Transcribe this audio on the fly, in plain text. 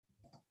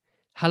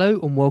Hello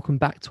and welcome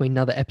back to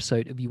another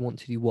episode of You Want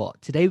to Do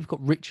What. Today we've got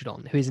Richard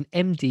on, who is an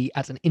MD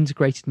at an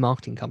integrated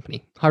marketing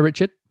company. Hi,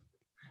 Richard.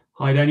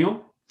 Hi,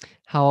 Daniel.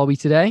 How are we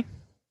today?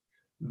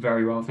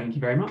 Very well, thank you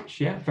very much.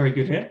 Yeah, very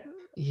good here.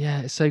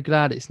 Yeah, so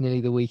glad it's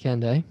nearly the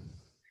weekend, eh?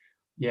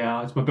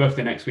 Yeah, it's my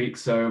birthday next week,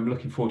 so I'm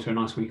looking forward to a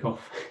nice week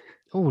off.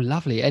 Oh,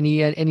 lovely.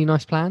 Any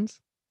nice plans?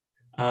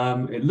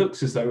 It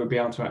looks as though we'll be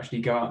able to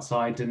actually go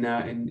outside and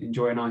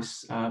enjoy a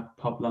nice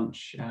pub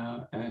lunch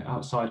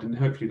outside, and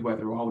hopefully the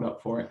weather will hold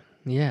up for it.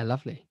 Yeah,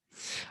 lovely.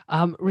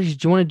 Richard,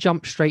 do you want to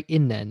jump straight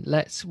in then?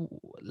 Let's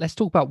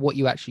talk about what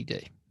you actually do.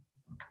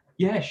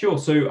 Yeah, sure.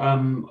 So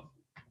I'm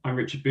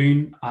Richard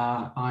Boone.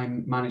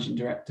 I'm managing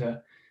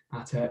director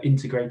at an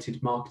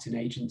integrated marketing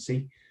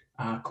agency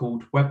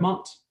called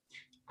Webmart.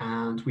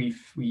 And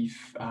we've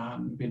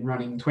been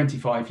running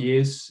 25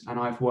 years, and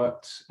I've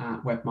worked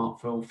at Webmart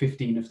for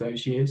 15 of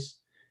those years.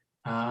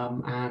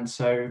 And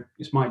so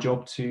it's my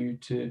job to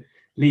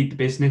lead the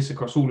business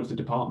across all of the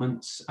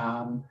departments,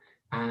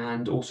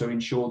 and also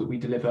ensure that we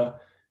deliver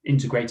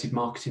integrated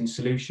marketing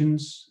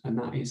solutions. And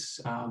that is,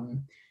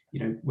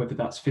 whether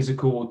that's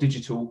physical or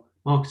digital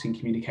marketing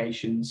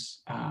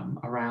communications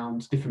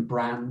around different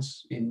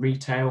brands in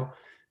retail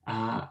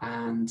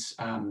and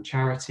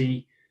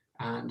charity,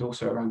 and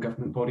also around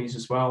government bodies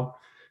as well,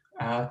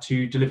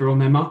 to deliver on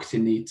their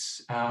marketing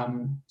needs.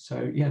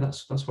 So yeah,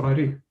 that's what I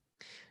do.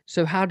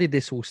 So how did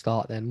this all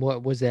start then?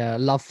 What was there a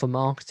love for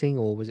marketing,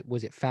 or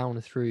was it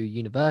found through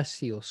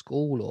university or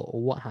school,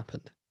 or what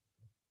happened?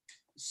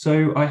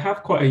 So I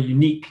have quite a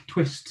unique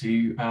twist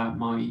to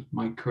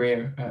my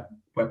career at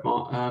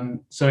Webmart.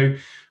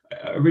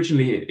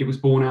 Originally it was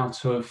born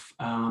out of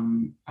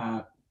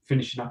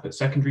finishing up at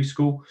secondary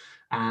school,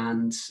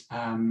 and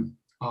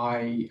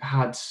I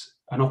had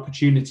an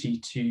opportunity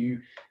to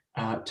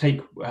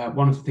take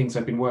one of the things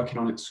I've been working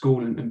on at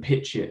school and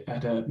pitch it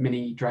at a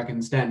mini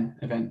Dragon's Den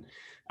event.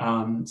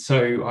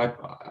 So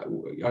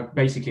I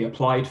basically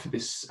applied for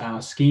this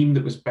scheme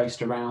that was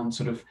based around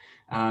sort of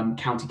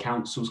county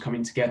councils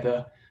coming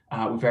together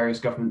with various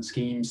government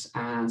schemes,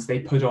 and they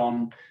put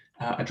on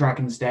a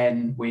Dragon's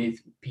Den with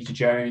Peter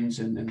Jones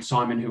and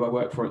Simon, who I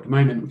work for at the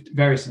moment, with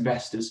various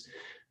investors.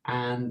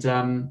 And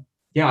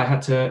yeah, I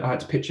had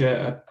to pitch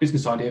a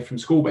business idea from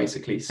school,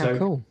 basically. How So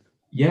cool.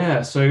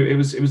 yeah, so it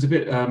was a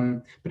bit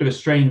of a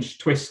strange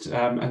twist,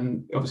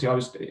 and obviously I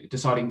was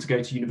deciding to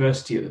go to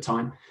university at the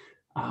time,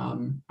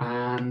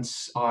 and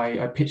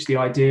I pitched the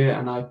idea,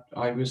 and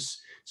I was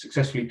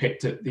successfully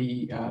picked at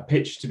the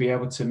pitch to be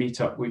able to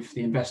meet up with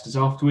the investors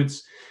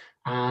afterwards,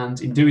 and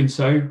in doing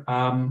so,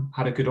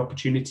 had a good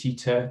opportunity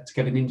to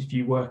get an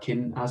interview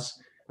working as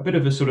a bit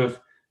of a sort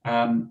of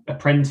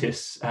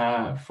apprentice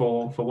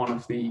for one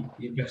of the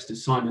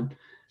investors, Simon.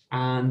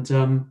 And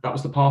that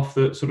was the path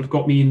that sort of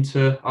got me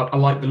into. I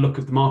liked the look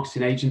of the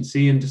marketing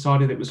agency and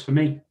decided it was for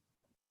me.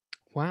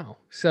 Wow.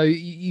 So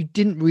you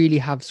didn't really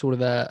have sort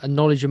of a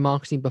knowledge of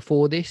marketing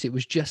before this. It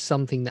was just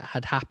something that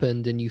had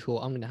happened and you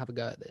thought, I'm going to have a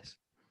go at this.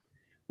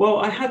 Well,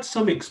 I had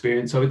some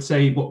experience. I would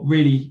say what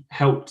really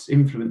helped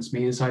influence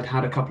me is I'd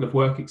had a couple of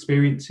work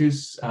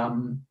experiences,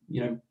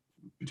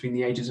 between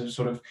the ages of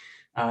sort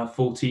of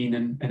 14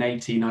 and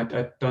 18.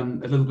 I'd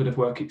done a little bit of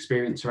work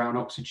experience around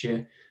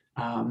Oxfordshire,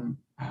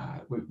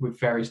 with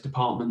various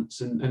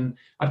departments, and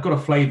I've got a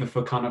flavour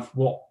for kind of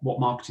what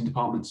marketing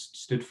departments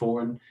stood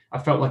for, and I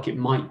felt like it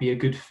might be a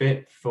good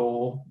fit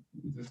for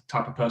the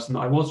type of person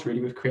that I was,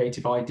 really, with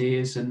creative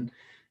ideas, and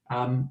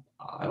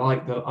I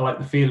like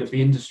the feel of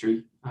the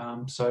industry.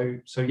 So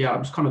yeah, I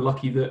was kind of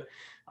lucky that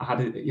I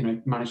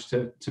had managed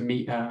to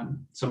meet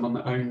someone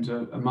that owned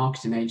a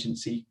marketing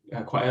agency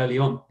quite early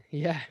on.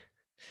 Yeah.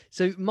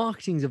 So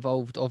marketing's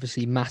evolved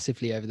obviously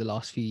massively over the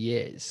last few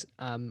years.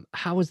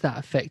 How has that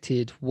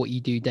affected what you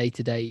do day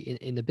to day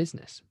in the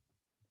business?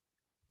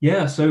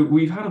 Yeah, so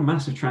we've had a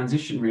massive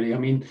transition, really. I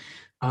mean,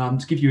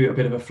 to give you a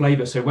bit of a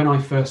flavour, so when I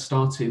first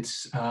started,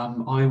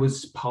 I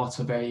was part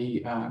of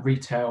a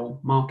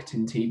retail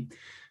marketing team.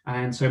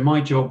 And so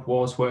my job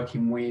was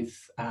working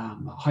with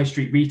high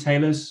street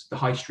retailers. The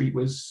high street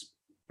was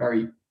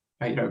very,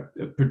 a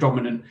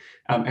predominant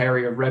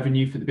area of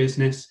revenue for the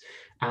business.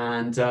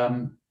 And,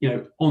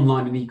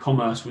 online and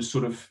e-commerce was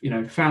sort of,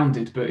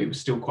 founded, but it was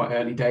still quite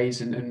early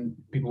days, and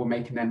people were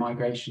making their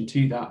migration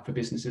to that for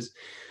businesses.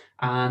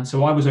 And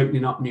so I was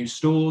opening up new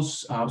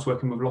stores. I was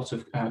working with a lot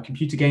of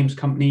computer games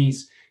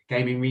companies,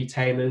 gaming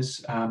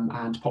retailers,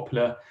 and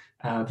popular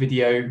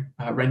video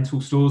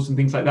rental stores and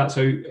things like that.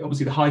 So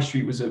obviously the high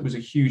street was a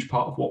huge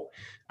part of what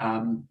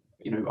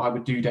I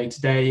would do day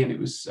to day, and it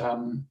was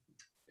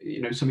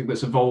something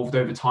that's evolved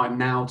over time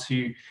now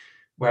to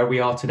where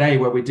we are today,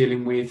 where we're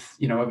dealing with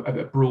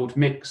a broad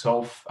mix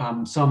of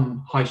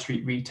some high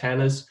street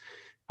retailers,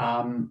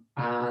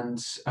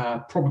 and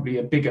probably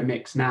a bigger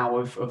mix now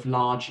of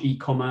large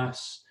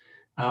e-commerce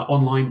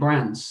online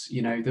brands,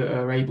 that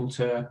are able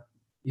to,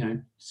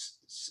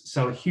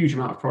 sell a huge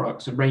amount of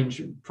products, a range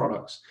of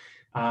products,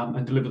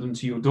 and deliver them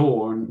to your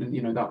door. And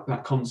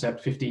that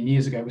concept 15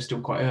 years ago was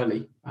still quite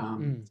early.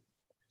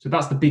 So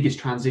that's the biggest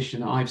transition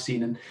that I've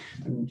seen,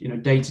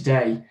 and day to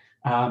day.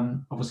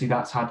 Obviously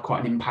that's had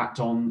quite an impact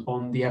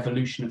on the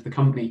evolution of the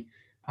company.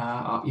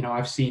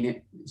 I've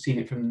seen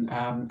it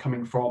from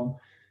coming from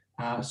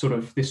sort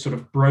of this sort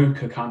of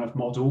broker kind of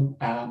model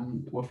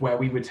of where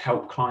we would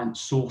help clients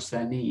source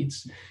their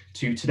needs,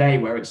 to today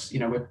where it's,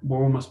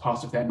 we're almost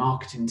part of their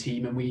marketing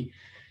team, and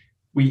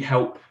we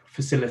help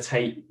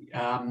facilitate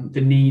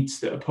the needs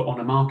that are put on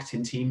a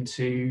marketing team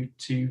to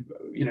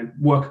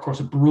work across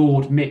a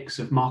broad mix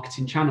of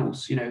marketing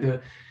channels.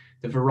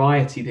 The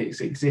variety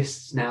that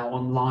exists now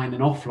online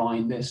and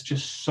offline, there's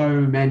just so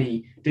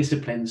many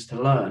disciplines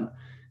to learn.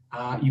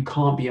 You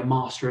can't be a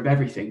master of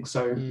everything.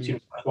 So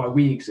that's why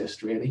we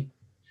exist, really.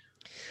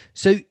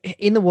 So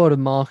in the world of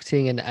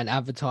marketing and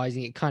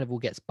advertising, it kind of all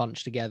gets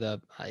bunched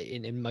together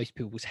in most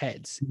people's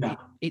heads. Yeah.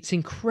 It's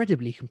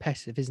incredibly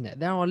competitive, isn't it?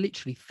 There are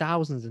literally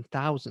thousands and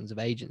thousands of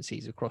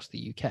agencies across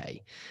the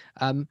UK.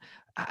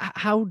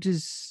 How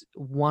does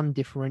one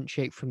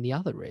differentiate from the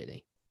other,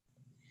 really?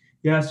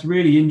 Yeah, it's a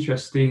really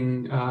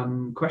interesting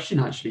question,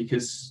 actually,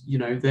 because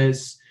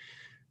there's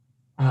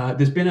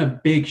been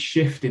a big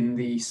shift in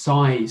the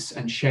size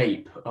and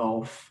shape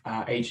of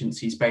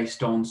agencies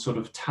based on sort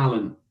of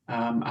talent.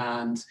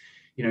 And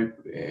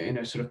in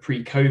a sort of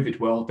pre-COVID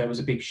world, there was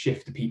a big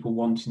shift to people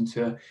wanting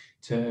to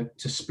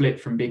split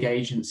from big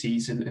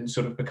agencies and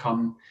sort of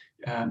become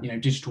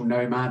digital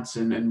nomads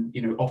and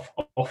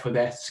offer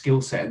their skill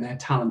set and their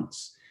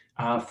talents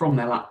from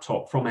their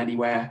laptop, from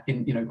anywhere,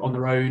 on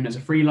their own as a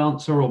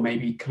freelancer, or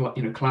maybe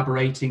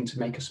collaborating to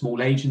make a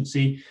small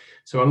agency.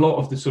 So a lot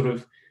of the sort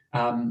of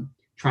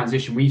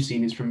transition we've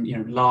seen is from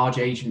large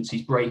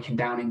agencies breaking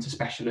down into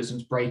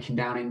specialisms, breaking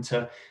down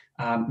into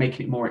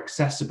making it more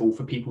accessible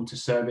for people to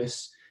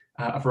service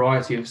a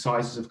variety of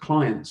sizes of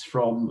clients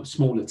from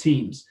smaller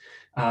teams.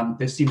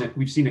 We've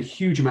seen a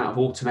huge amount of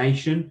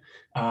automation,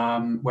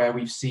 where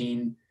we've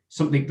seen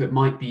something that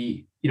might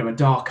be a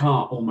dark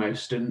art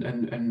almost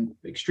and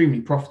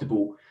extremely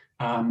profitable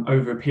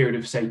over a period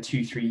of, say,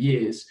 2-3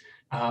 years,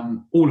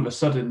 all of a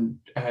sudden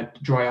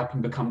dry up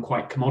and become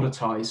quite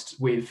commoditized,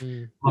 with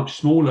much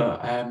smaller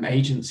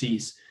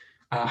agencies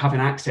having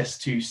access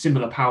to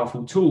similar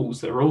powerful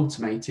tools that are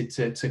automated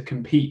to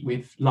compete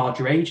with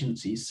larger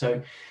agencies.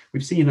 So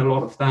we've seen a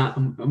lot of that,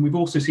 and we've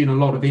also seen a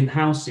lot of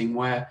in-housing,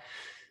 where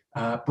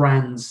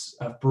brands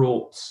have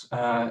brought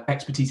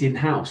expertise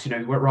in-house,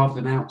 rather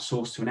than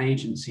outsource to an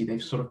agency.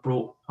 They've sort of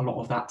brought a lot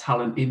of that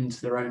talent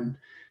into their own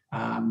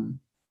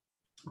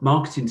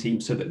marketing team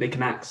so that they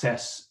can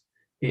access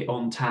it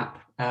on tap.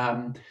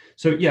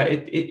 So yeah,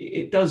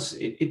 it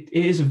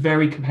is a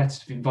very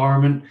competitive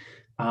environment.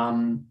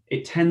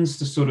 It tends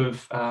to sort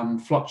of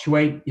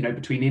fluctuate,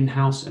 between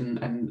in-house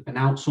and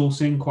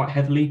outsourcing quite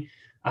heavily,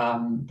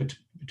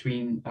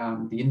 between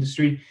the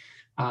industry.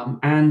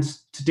 And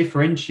to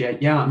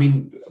differentiate,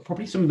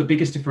 probably some of the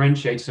biggest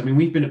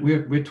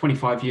differentiators. We're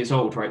 25 years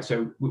old, right?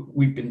 So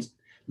we've been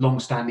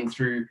long-standing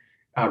through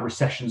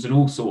recessions and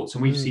all sorts,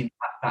 and we've seen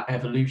that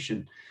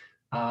evolution.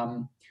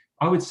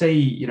 I would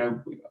say,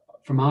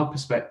 from our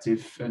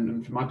perspective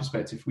and from my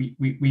perspective, we've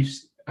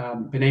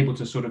been able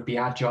to sort of be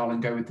agile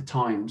and go with the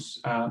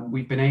times.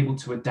 We've been able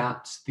to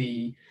adapt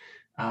the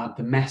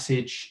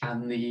message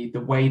and the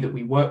way that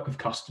we work with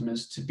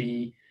customers to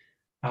be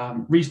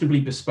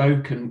reasonably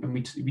bespoke, and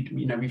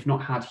we've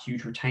not had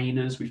huge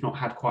retainers. We've not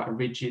had quite a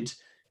rigid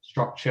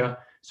structure.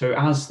 So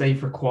as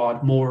they've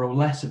required more or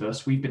less of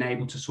us, we've been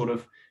able to sort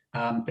of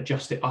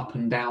adjust it up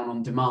and down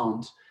on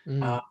demand.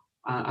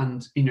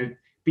 And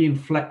being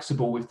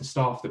flexible with the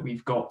staff that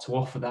we've got to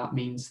offer that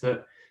means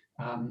that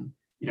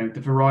the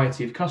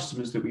variety of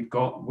customers that we've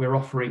got, we're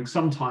offering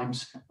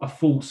sometimes a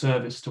full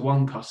service to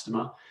one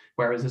customer,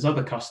 whereas there's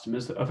other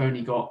customers that have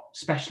only got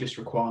specialist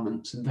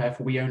requirements, and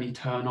therefore we only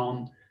turn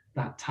on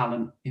that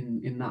talent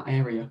in that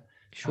area.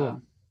 Sure.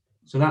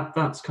 So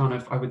that's kind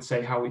of, I would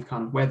say, how we've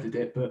kind of weathered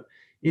it. But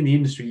in the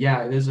industry,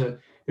 there's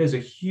a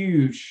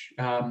huge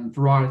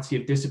variety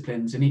of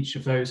disciplines, and each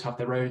of those have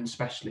their own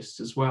specialists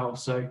as well.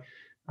 So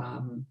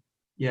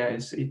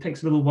it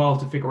takes a little while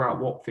to figure out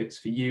what fits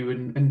for you,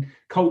 and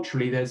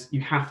culturally,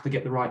 you have to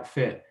get the right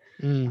fit.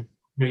 You're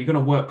going to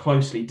work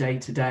closely day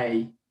to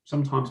day,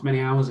 sometimes many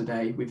hours a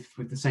day with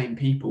the same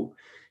people.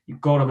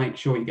 You've got to make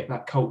sure you get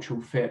that cultural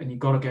fit, and you've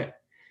got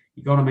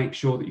to make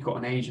sure that you've got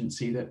an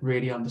agency that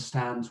really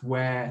understands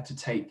where to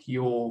take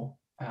your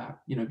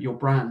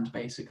brand,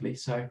 basically.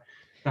 So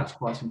that's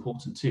quite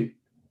important too.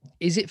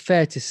 Is it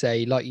fair to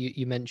say, like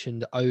you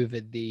mentioned,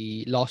 over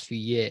the last few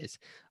years,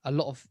 a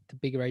lot of the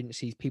bigger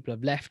agencies, people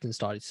have left and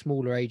started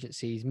smaller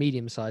agencies,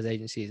 medium-sized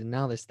agencies, and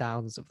now there's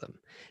thousands of them.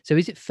 So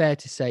is it fair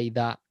to say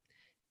that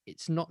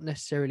it's not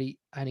necessarily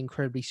an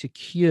incredibly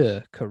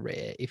secure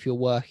career if you're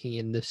working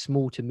in the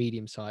small to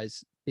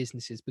medium-sized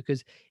businesses?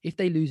 Because if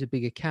they lose a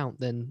big account,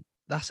 then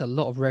that's a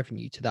lot of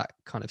revenue to that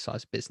kind of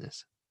size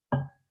business.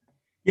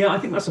 Yeah, I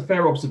think that's a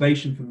fair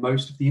observation for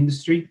most of the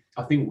industry.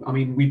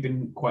 We've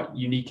been quite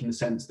unique in the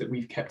sense that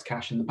we've kept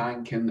cash in the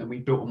bank, and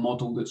we've built a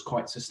model that's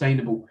quite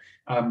sustainable.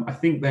 I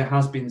think there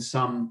has been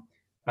some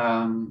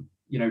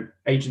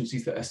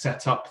agencies that are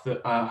set up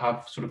that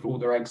have sort of all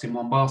their eggs in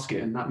one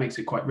basket, and that makes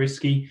it quite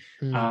risky.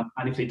 And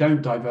if they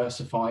don't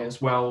diversify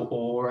as well,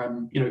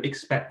 or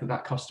expect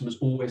that customer's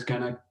always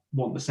going to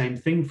want the same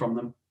thing from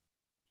them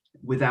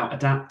without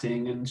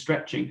adapting and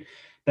stretching,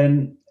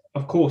 then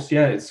of course,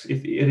 yeah, it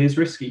is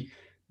risky.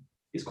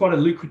 It's quite a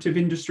lucrative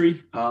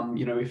industry.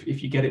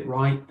 If you get it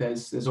right,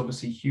 there's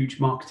obviously huge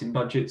marketing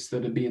budgets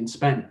that are being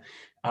spent.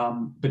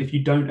 But if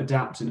you don't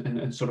adapt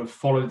and sort of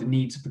follow the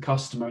needs of the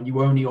customer, and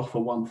you only offer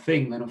one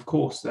thing, then of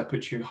course that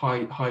puts you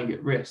highly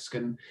at risk.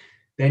 And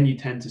then you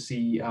tend to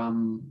see,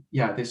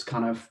 this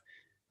kind of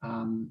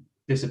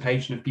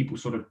dissipation of people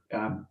sort of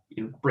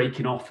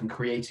breaking off and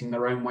creating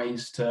their own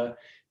ways to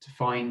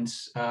find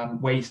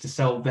ways to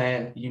sell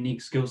their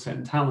unique skill set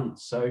and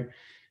talents. So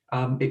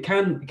it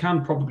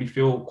can probably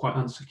feel quite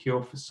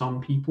insecure for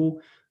some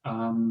people.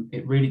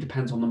 It really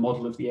depends on the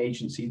model of the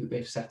agency that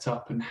they've set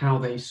up and how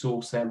they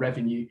source their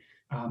revenue.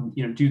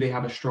 Do they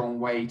have a strong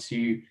way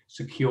to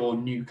secure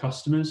new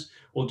customers,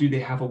 or do they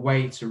have a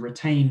way to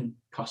retain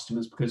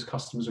customers because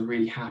customers are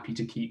really happy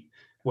to keep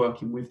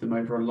working with them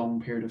over a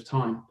long period of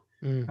time?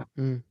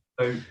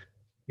 So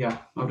yeah,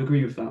 I would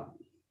agree with that.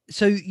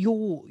 So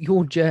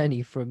your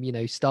journey from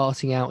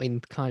starting out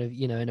in kind of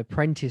an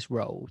apprentice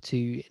role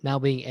to now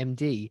being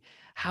MD,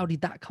 how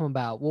did that come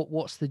about?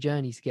 What's the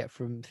journey to get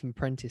from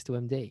apprentice to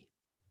MD?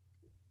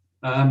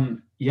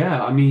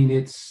 Yeah, I mean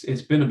it's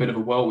been a bit of a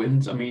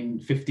whirlwind. I mean,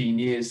 15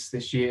 years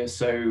this year,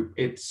 so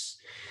it's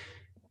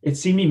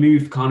seen me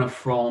move kind of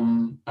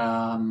from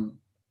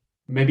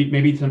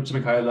maybe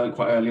something I learned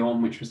quite early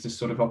on, which was this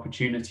sort of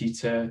opportunity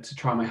to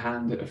try my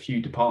hand at a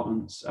few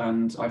departments.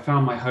 And I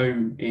found my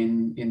home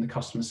in the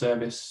customer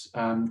service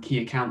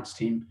key accounts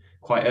team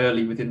quite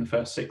early, within the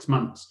first 6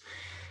 months.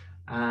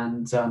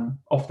 And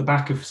off the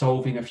back of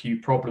solving a few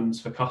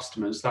problems for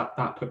customers,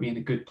 that put me in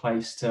a good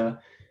place to,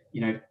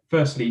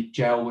 firstly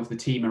gel with the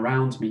team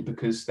around me,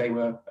 because they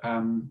were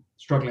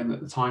struggling at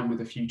the time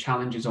with a few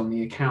challenges on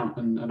the account,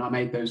 and I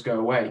made those go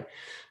away.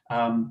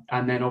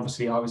 And then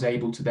obviously I was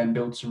able to then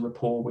build some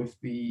rapport with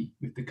the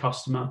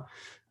customer,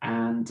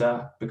 and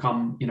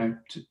become,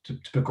 to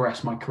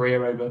progress my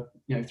career over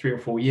 3 or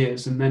 4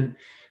 years. And then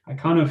I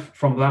kind of,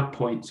 from that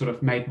point, sort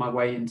of made my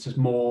way into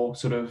more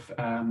sort of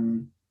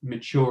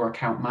mature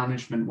account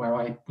management, where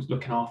I was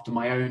looking after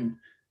my own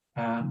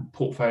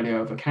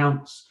portfolio of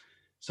accounts.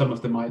 Some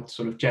of them I'd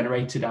sort of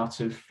generated out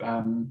of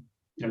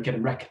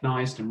getting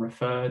recognized and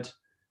referred,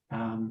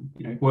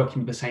 working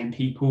with the same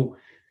people.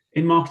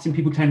 In marketing,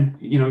 people tend,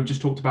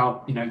 just talked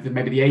about,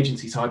 maybe the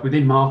agency side.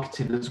 Within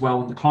marketing as well,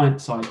 on the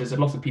client side, there's a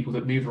lot of people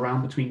that move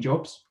around between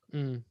jobs.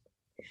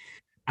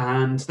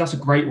 And that's a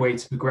great way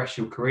to progress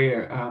your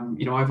career.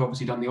 I've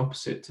obviously done the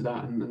opposite to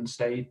that, and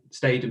stayed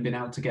and been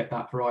able to get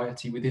that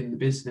variety within the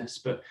business.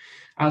 But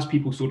as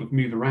people sort of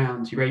move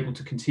around, you're able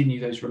to continue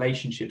those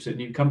relationships at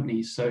new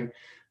companies. So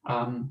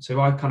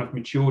I've kind of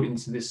matured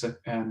into this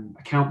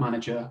account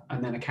manager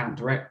and then account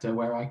director,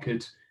 where I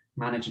could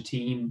manage a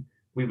team.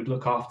 We would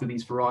look after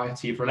these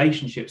variety of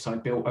relationships I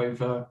built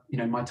over,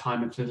 my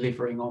time of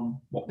delivering on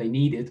what they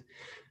needed.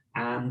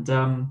 And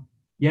and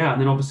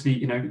then obviously,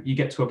 you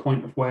get to a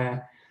point of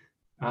where,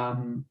 I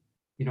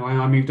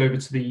moved over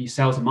to the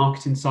sales and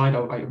marketing side.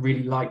 I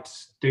really liked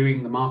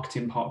doing the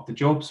marketing part of the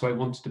job, so I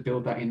wanted to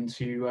build that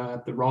into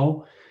the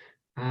role,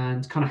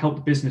 and kind of help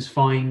the business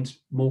find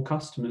more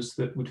customers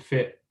that would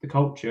fit the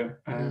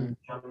culture.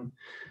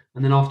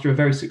 And then after a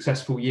very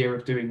successful year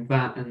of doing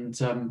that,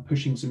 and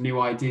pushing some new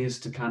ideas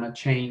to kind of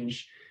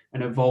change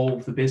and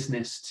evolve the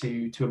business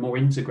to a more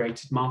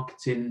integrated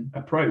marketing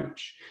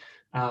approach,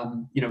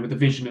 with the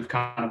vision of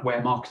kind of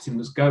where marketing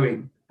was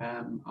going,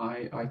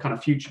 I kind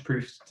of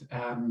future-proofed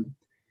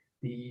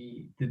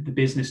the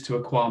business to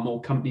acquire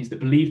more companies that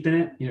believed in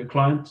it,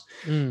 clients.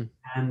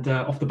 And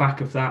off the back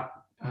of that,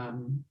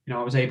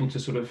 I was able to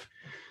sort of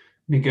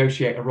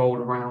negotiate a role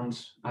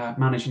around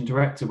managing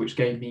director, which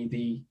gave me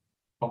the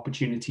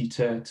opportunity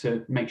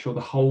to make sure the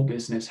whole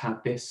business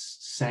had this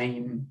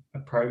same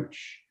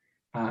approach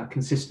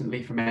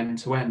consistently from end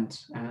to end.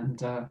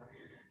 And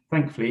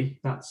thankfully,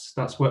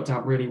 that's worked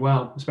out really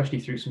well, especially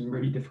through some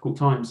really difficult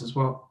times as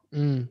well.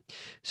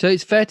 So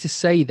it's fair to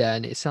say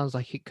then, it sounds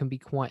like it can be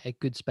quite a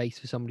good space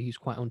for somebody who's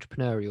quite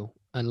entrepreneurial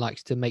and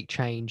likes to make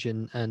change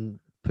and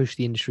push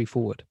the industry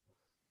forward.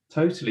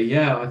 Totally,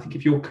 yeah. I think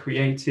if you're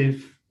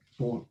creative,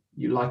 or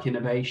you like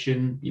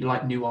innovation, you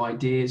like new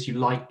ideas, you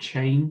like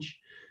change,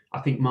 I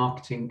think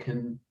marketing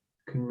can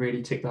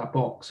really tick that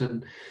box.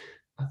 And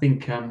I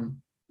think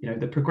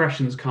the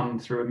progressions come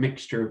through a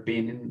mixture of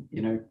being in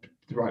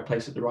the right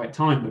place at the right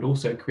time, but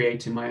also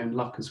creating my own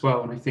luck as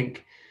well. And I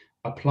think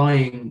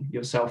applying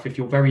yourself, if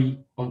you're very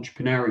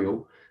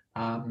entrepreneurial,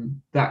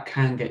 that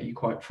can get you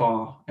quite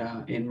far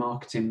in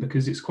marketing,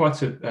 because it's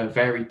quite a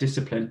varied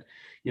discipline.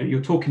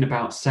 You're talking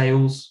about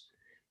sales,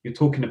 you're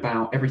talking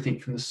about everything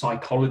from the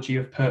psychology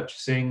of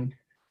purchasing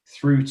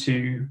through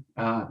to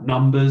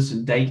numbers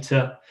and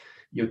data.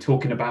 You're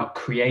talking about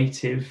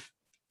creative.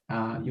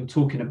 You're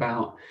talking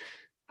about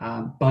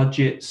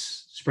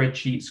budgets,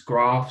 spreadsheets,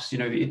 graphs.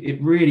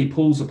 It really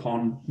pulls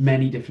upon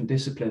many different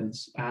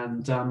disciplines.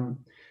 And,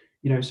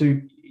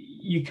 so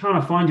you kind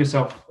of find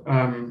yourself,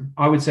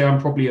 I would say I'm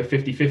probably a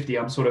 50-50.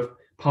 I'm sort of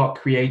part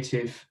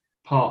creative,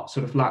 part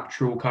sort of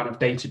lateral, kind of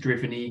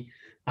data-driven-y,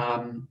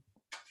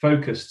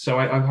 focused. So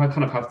I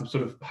kind of have the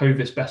sort of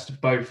Hovis best of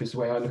both is the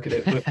way I look at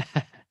it.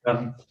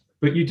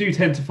 But you do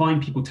tend to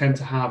find people tend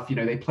to have,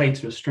 they play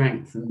to a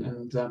strength,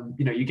 and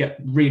you get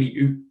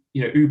really,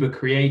 uber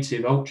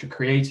creative, ultra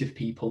creative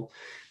people.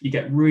 You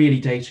get really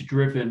data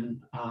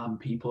driven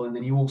people, and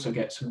then you also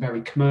get some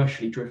very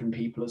commercially driven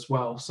people as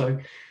well. So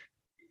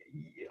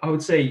I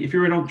would say if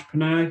you're an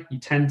entrepreneur, you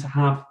tend to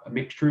have a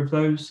mixture of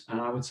those, and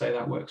I would say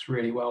that works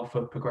really well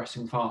for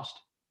progressing fast.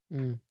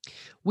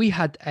 We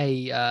had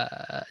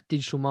a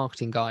digital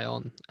marketing guy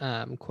on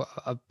quite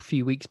a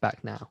few weeks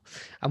back now,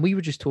 and we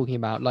were just talking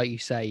about, like you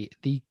say,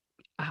 the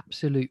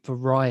absolute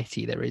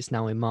variety there is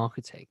now in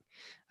marketing,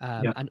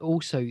 and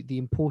also the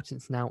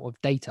importance now of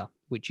data,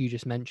 which you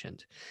just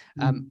mentioned.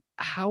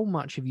 How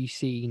much have you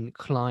seen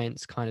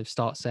clients kind of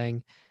start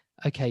saying,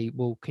 okay,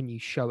 well, can you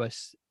show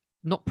us,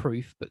 not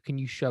proof, but can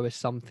you show us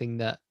something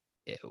that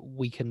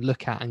we can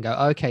look at and go,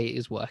 okay, it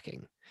is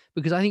working?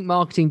 Because I think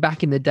marketing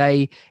back in the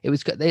day, there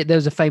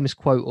was a famous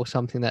quote or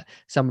something that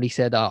somebody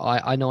said,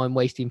 I know I'm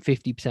wasting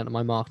 50% of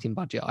my marketing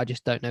budget. I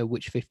just don't know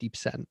which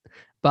 50%.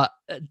 But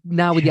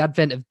now with the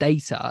advent of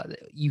data,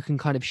 you can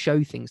kind of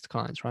show things to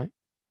clients, right?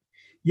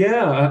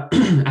 Yeah,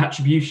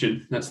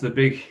 attribution. That's the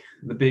big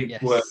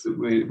Yes. word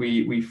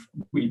that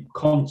we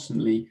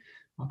constantly,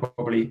 I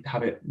probably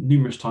have it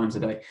numerous times a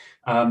day,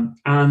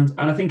 and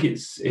I think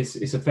it's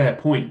a fair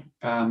point.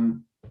 I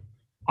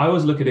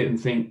always look at it and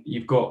think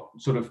you've got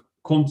sort of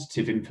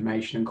quantitative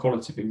information and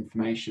qualitative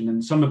information,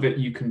 and some of it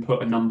you can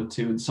put a number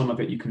to, and some of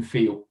it you can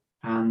feel,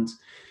 and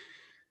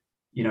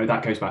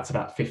that goes back to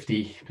that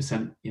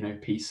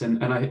 50% piece.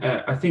 And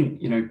I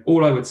think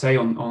all I would say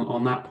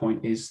on that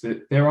point is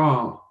that there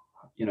are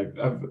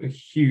a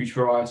huge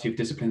variety of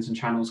disciplines and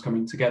channels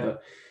coming together.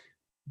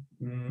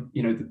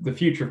 The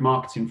future of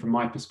marketing from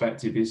my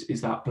perspective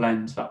is that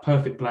blend, that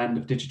perfect blend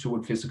of digital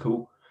and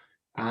physical,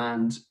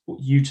 and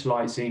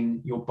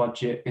utilizing your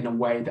budget in a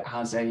way that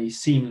has a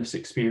seamless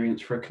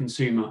experience for a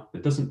consumer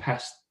that doesn't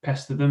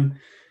pester them.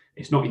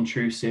 It's not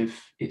intrusive,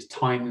 it's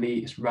timely,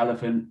 it's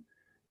relevant.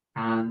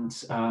 And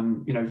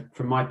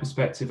from my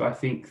perspective, I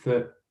think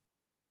that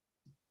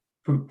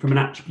from an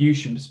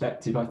attribution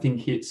perspective, I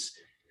think it's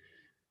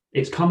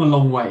come a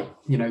long way.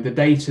 The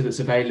data that's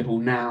available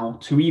now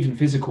to even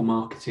physical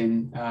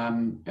marketing,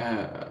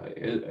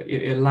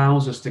 it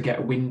allows us to get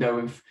a window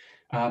of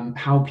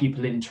how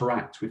people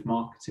interact with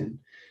marketing.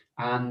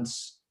 And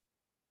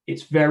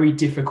it's very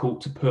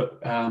difficult to put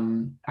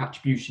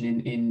attribution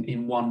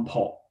in one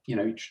pot,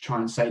 to try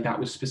and say that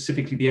was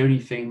specifically the only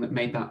thing that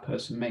made that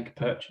person make a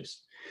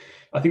purchase.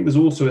 I think there's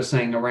also a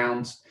saying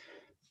around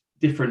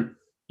different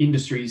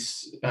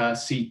industries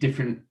see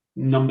different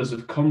numbers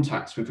of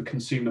contacts with a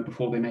consumer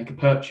before they make a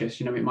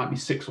purchase. It might be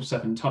 6 or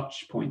 7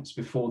 touch points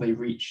before they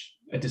reach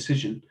a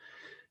decision.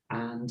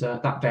 And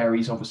that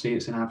varies, obviously,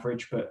 it's an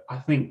average, but I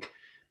think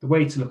the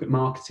way to look at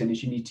marketing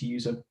is you need to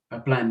use a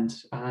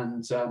blend.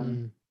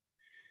 And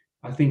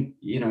I think,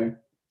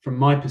 from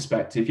my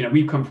perspective,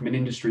 we've come from an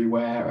industry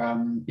where,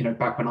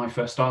 back when I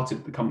first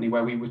started the company,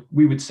 where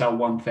we would sell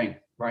one thing,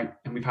 right?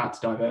 And we've had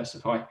to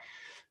diversify.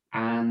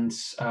 And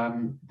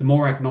the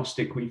more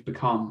agnostic we've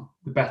become,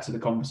 the better the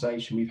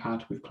conversation we've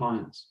had with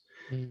clients.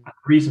 And the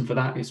reason for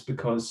that is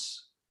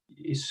because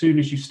as soon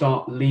as you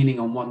start leaning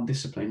on one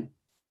discipline,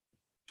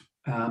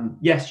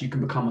 yes, you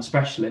can become a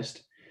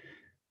specialist,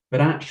 but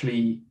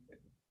actually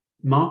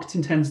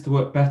marketing tends to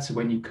work better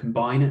when you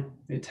combine it.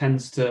 It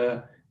tends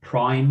to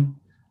prime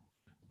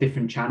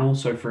different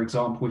channels. So for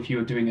example, if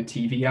you're doing a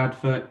TV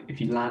advert, if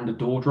you land a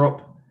door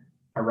drop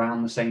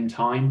around the same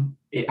time,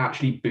 it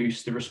actually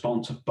boosts the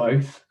response of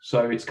both.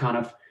 So it's kind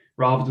of,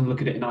 rather than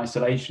look at it in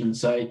isolation and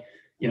say,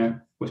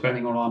 we're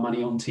spending all our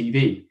money on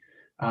TV,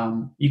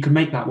 you can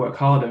make that work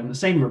harder. And the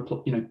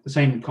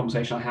same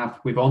conversation I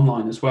have with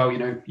online as well.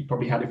 You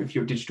probably had it if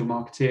you're a digital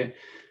marketeer.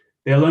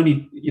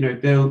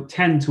 They'll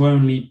tend to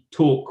only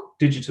talk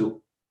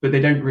digital, but they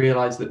don't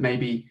realize that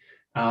maybe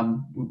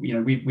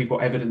we've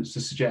got evidence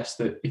to suggest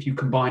that if you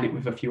combine it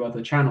with a few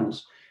other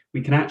channels,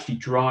 we can actually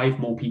drive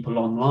more people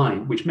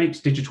online, which makes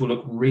digital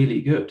look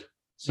really good.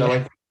 So I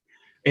think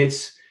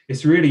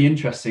it's really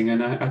interesting.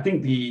 And I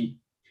think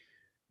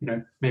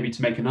maybe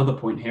to make another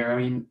point here, I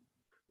mean,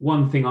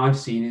 one thing I've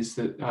seen is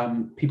that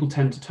people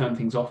tend to turn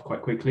things off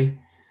quite quickly.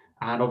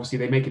 And obviously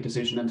they make a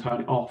decision and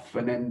turn it off,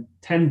 and then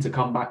tend to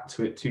come back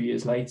to it 2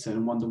 years later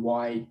and wonder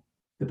why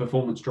the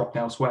performance dropped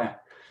elsewhere.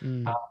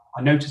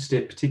 I noticed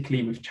it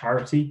particularly with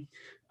charity.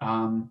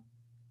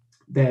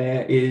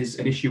 There is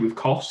an issue with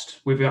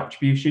cost with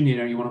attribution.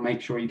 You want to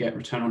make sure you get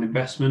return on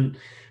investment.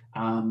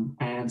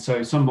 And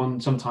so someone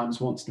sometimes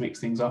wants to mix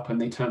things up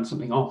and they turn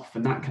something off,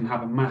 and that can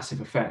have a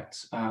massive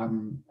effect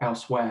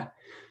elsewhere.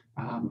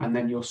 And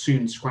then you're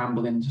soon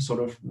scrambling to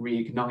sort of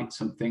reignite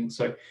something.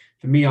 So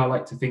for me, I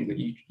like to think that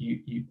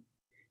you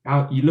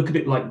you look at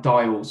it like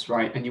dials,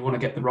 right? And you want to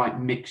get the right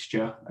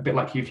mixture, a bit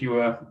like if you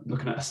were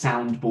looking at a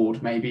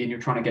soundboard maybe, and you're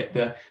trying to get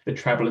the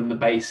treble and the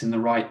bass in the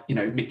right,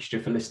 mixture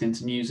for listening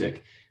to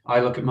music. I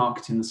look at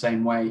marketing the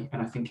same way,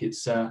 and I think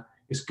it's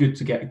good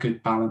to get a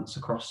good balance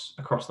across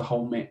the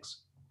whole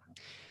mix.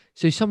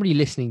 So somebody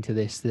listening to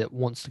this that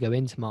wants to go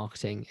into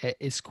marketing,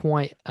 it's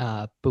quite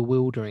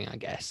bewildering, I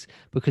guess,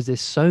 because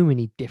there's so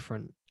many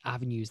different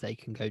avenues they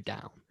can go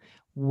down.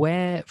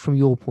 Where, from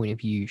your point of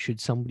view,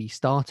 should somebody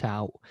start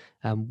out?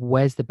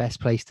 Where's the best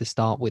place to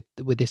start with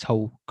this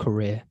whole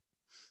career?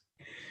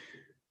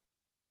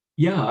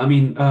 Yeah, I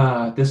mean,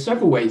 there's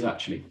several ways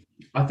actually.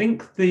 I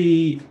think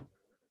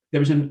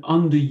there is an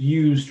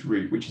underused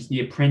route, which is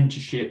the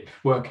apprenticeship,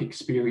 work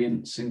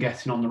experience, and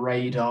getting on the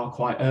radar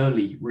quite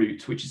early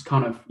route, which is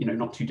kind of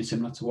not too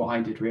dissimilar to what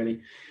I did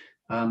really.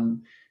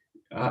 Um,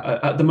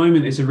 at the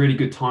moment, it's a really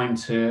good time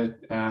to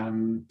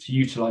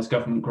utilise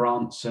government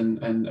grants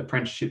and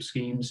apprenticeship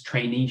schemes,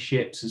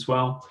 traineeships as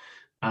well,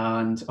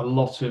 and a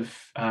lot of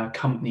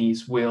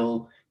companies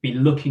will be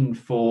looking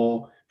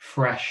for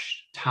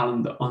fresh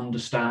talent that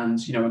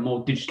understands, a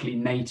more digitally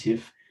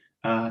native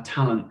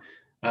talent.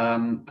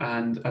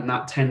 And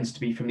that tends to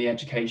be from the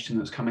education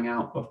that's coming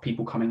out of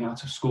people coming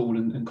out of school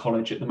and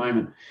college at the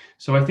moment.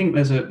 So I think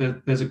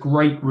there's a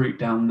great route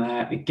down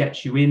there. It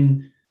gets you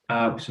in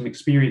with some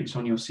experience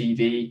on your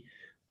CV,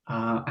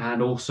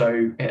 and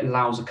also it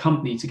allows a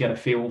company to get a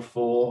feel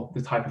for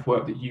the type of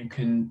work that you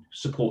can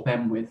support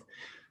them with.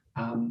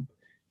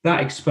 That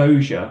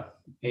exposure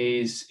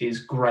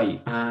is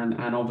great,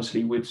 and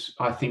obviously would,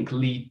 I think,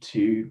 lead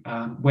to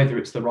whether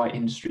it's the right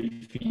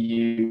industry for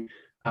you.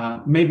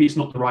 Maybe it's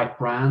not the right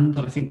brand.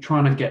 I think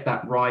trying to get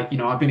that right.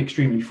 I've been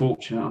extremely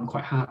fortunate. I'm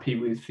quite happy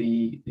with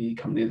the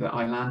company that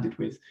I landed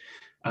with.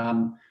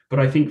 But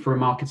I think for a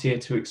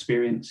marketeer to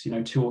experience,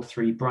 2 or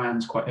 3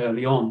 brands quite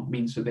early on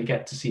means that they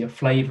get to see a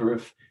flavour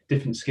of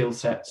different skill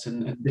sets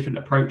and different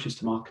approaches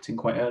to marketing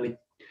quite early.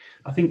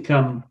 I think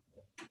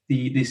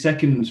the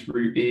second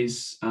route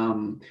is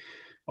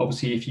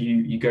obviously if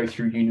you go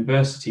through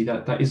university,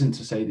 that isn't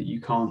to say that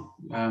you can't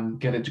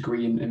get a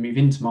degree and move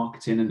into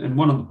marketing. And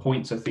one of the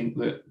points I think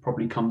that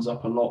probably comes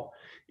up a lot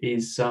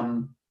is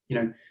I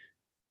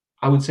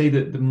would say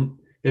that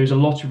there's a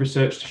lot of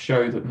research to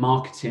show that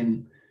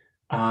marketing,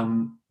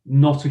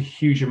 not a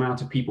huge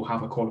amount of people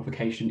have a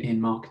qualification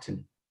in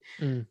marketing.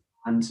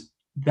 And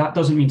that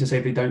doesn't mean to say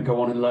they don't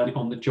go on and learn it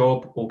on the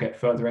job or get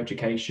further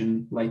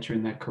education later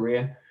in their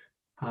career,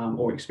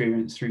 or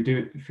experience through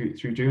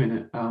doing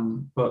it.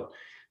 But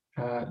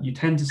you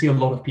tend to see a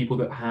lot of people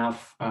that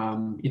have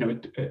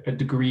a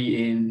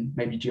degree in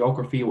maybe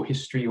geography or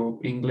history or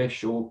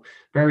English or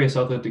various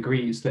other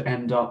degrees that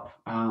end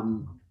up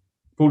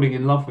falling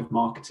in love with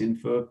marketing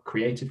for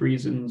creative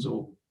reasons,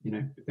 or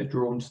they're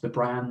drawn to the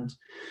brand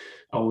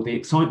or the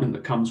excitement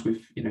that comes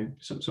with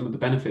some of the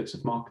benefits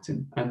of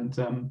marketing. And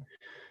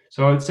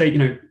so I would say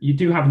you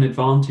do have an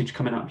advantage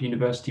coming out of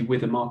university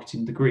with a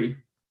marketing degree.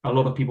 A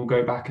lot of people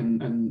go back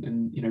and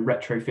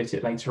retrofit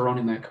it later on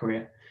in their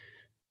career.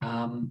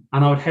 And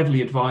I would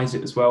heavily advise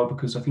it as well,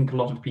 because I think a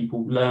lot of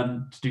people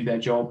learn to do their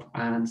job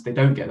and they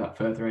don't get that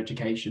further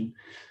education.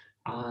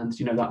 And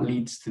that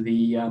leads to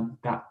the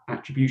that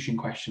attribution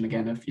question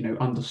again of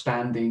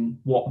understanding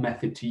what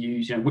method to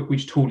use,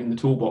 which tool in the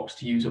toolbox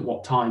to use at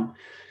what time.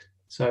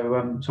 So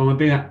I'm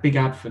a big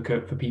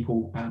advocate for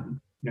people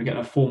getting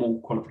a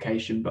formal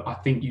qualification, but I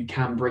think you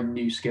can bring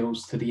new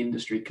skills to the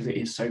industry because it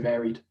is so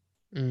varied.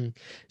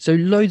 So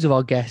loads of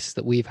our guests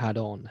that we've had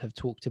on have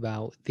talked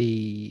about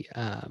the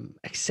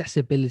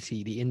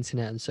accessibility the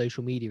internet and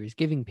social media is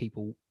giving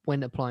people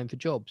when applying for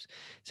jobs.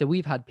 So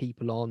we've had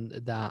people on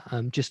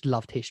that just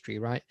loved history,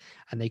 right?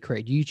 And they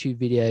created YouTube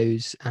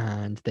videos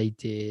and they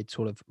did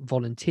sort of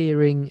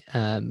volunteering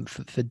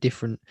for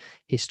different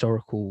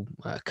historical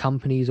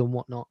companies and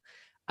whatnot.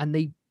 And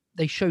they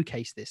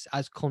showcase this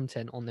as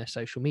content on their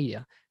social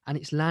media, and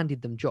it's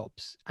landed them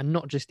jobs, and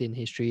not just in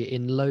history,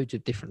 in loads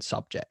of different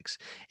subjects.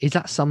 Is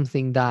that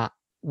something that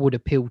would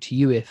appeal to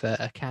you if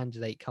a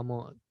candidate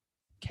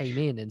came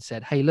in and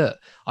said, hey, look,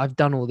 I've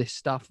done all this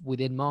stuff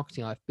within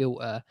marketing. I've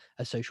built a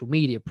social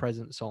media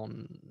presence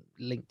on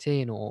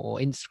LinkedIn or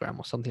Instagram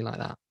or something like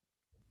that?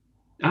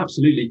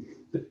 Absolutely.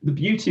 The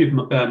beauty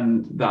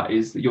of that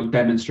is that you're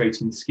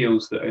demonstrating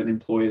skills that an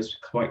employer is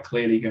quite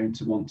clearly going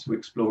to want to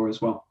explore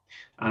as well.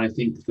 And I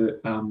think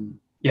that,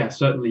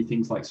 certainly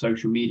things like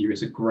social media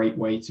is a great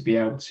way to be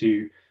able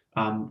to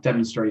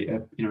demonstrate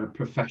a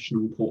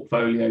professional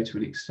portfolio to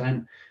an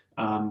extent.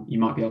 You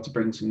might be able to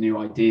bring some new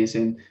ideas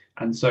in.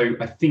 And so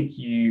I think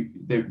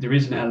there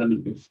is an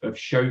element of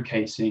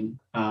showcasing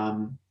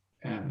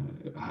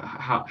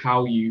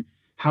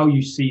how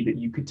you see that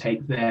you could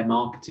take their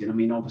marketing. I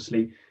mean,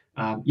 obviously,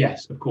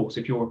 yes, of course,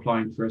 if you're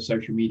applying for a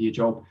social media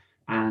job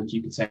and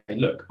you could say,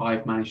 look,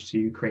 I've managed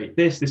to create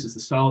this is the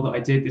style that I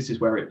did, this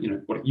is where it,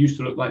 what it used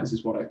to look like, this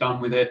is what I've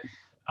done with it.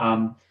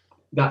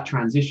 That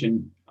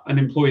transition, an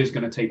employer is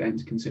going to take that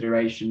into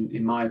consideration.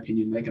 In my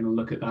opinion, they're going to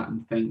look at that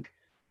and think,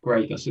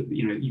 great, that's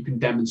you can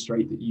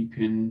demonstrate that you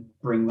can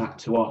bring that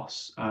to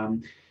us.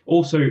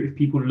 Also, if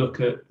people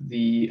look at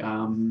the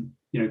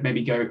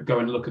maybe go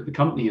and look at the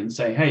company and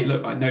say, hey,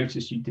 look, I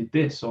noticed you did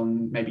this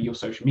on maybe your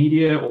social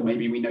media, or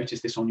maybe we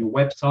noticed this on your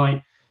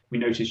website. We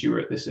noticed you were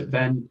at this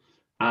event,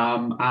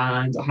 and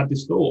I had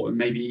this thought, and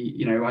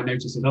maybe, I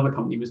noticed another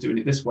company was doing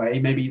it this way.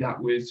 Maybe that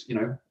was,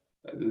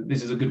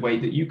 this is a good way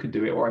that you could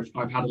do it. Or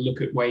I've had a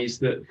look at ways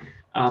that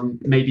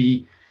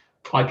maybe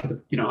I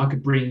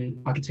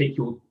could take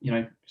your,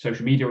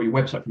 social media or your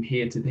website from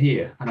here to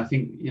here. And I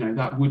think,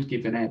 that would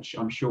give an edge,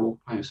 I'm sure.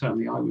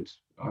 Certainly I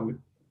would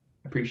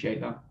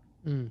appreciate that.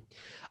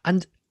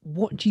 And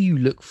what do you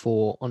look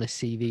for on a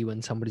CV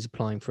when somebody's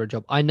applying for a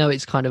job? I know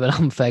it's kind of an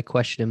unfair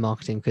question in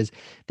marketing, because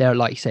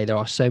like you say, there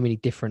are so many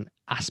different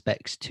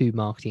aspects to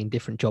marketing and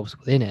different jobs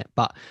within it.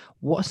 But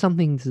what are some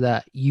things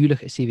that you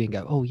look at CV and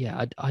go, oh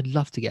yeah, I'd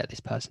love to get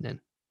this person in?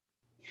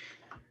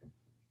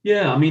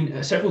 Yeah, I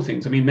mean, several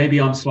things. I mean,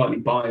 maybe I'm slightly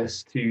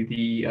biased to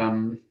the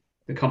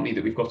company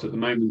that we've got at the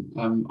moment.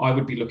 I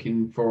would be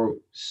looking for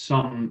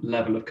some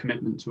level of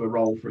commitment to a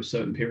role for a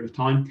certain period of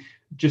time,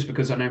 just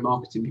because I know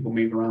marketing people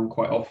move around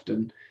quite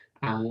often.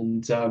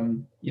 And,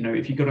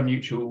 if you've got a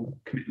mutual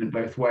commitment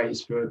both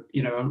ways for,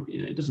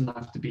 it doesn't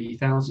have to be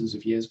thousands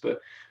of years,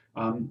 but,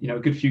 a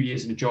good few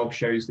years in a job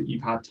shows that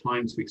you've had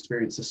time to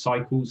experience the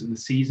cycles and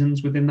the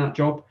seasons within that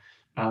job.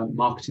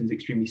 Marketing is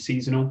extremely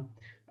seasonal.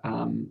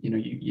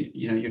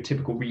 Your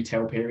typical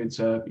retail periods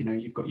are,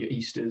 you've got your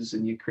Easters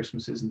and your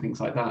Christmases and things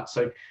like that.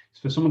 So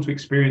for someone to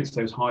experience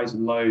those highs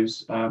and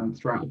lows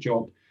throughout a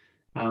job,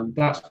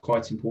 that's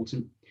quite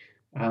important.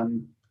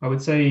 I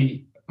would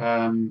say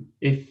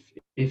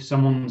if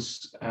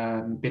someone's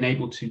been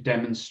able to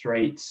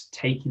demonstrate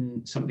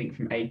taking something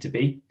from A to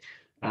B,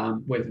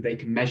 whether they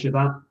can measure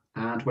that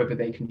and whether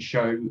they can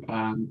show,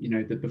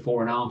 the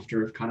before and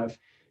after of kind of,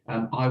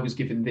 I was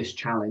given this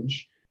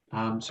challenge.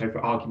 So for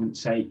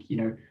argument's sake,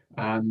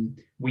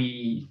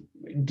 we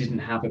didn't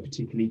have a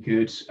particularly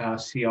good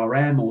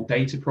CRM or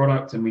data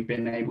product, and we've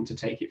been able to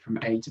take it from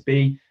A to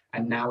B,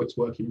 and now it's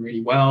working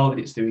really well, and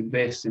it's doing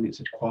this, and it's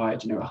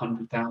acquired,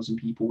 100,000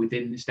 people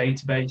within this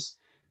database.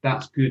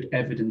 That's good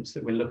evidence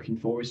that we're looking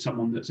for, is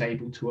someone that's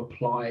able to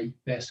apply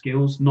their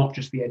skills, not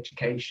just the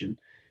education,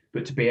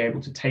 but to be able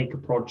to take a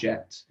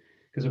project,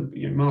 because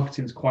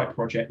marketing is quite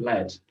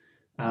project-led.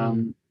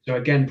 So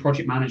again,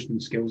 project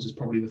management skills is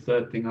probably the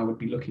third thing I would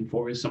be looking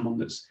for, is someone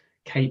that's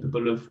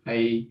capable of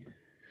a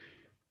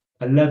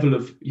level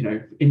of,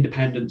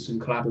 independence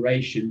and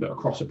collaboration, but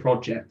across a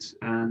project.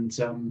 And,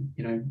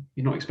 you're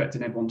not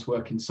expecting everyone to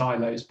work in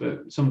silos,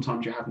 but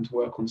sometimes you're having to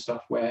work on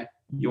stuff where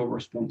you're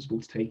responsible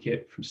to take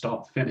it from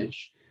start to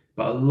finish.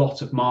 But a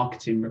lot of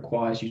marketing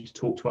requires you to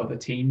talk to other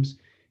teams.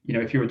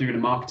 If you're doing a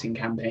marketing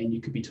campaign, you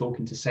could be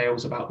talking to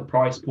sales about the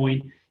price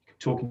point, you could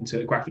be talking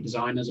to graphic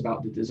designers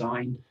about the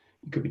design.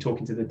 You could be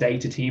talking to the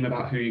data team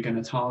about who you're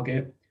going to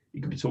target.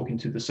 You could be talking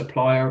to the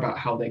supplier about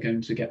how they're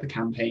going to get the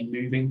campaign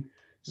moving.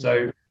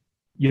 So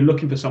you're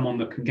looking for someone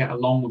that can get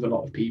along with a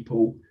lot of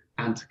people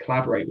and to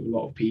collaborate with a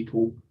lot of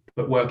people,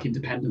 but work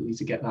independently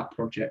to get that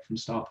project from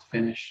start to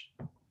finish.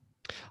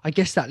 I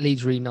guess that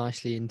leads really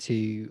nicely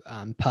into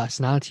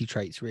personality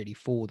traits, really,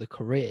 for the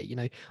career.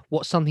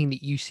 What's something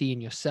that you see in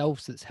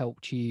yourselves that's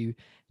helped you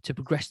to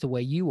progress to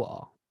where you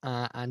are?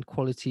 And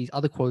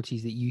other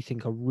qualities that you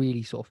think are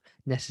really sort of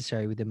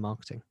necessary within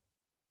marketing?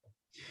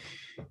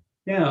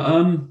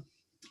 Yeah,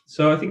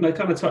 so I think I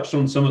kind of touched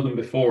on some of them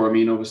before. I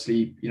mean,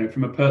 obviously,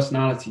 from a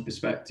personality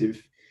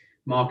perspective,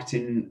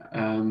 marketing,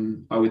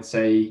 I would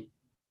say,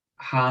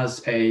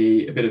 has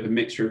a bit of a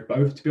mixture of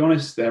both, to be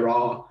honest. There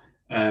are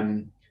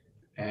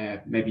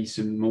maybe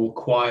some more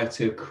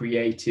quieter,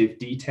 creative,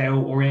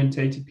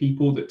 detail-orientated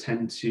people that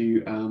tend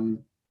to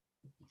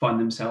find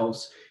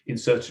themselves in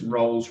certain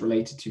roles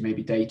related to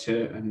maybe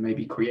data and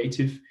maybe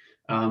creative.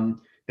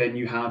 Then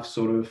you have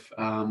sort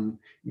of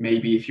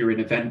maybe if you're in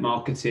event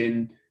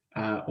marketing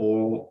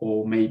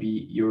or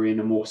maybe you're in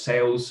a more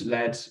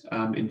sales-led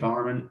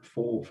environment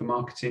for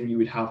marketing, you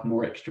would have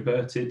more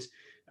extroverted,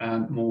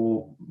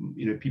 more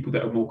people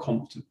that are more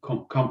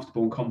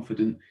comfortable and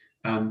confident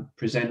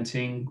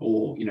presenting,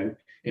 or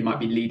it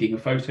might be leading a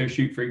photo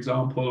shoot, for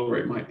example, or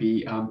it might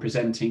be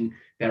presenting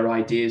their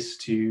ideas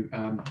to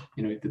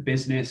the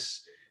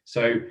business.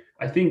 So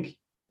I think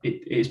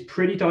it is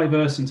pretty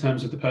diverse in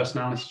terms of the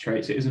personality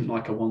traits. It isn't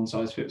like a one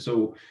size fits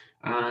all.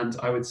 And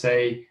I would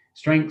say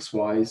strengths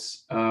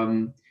wise,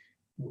 I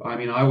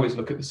always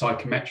look at the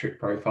psychometric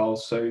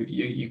profiles. So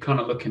you kind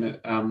of looking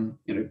at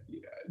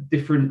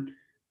different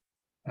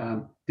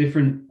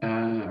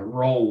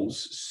roles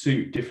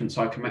suit different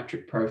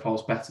psychometric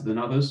profiles better than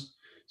others.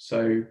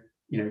 So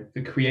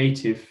the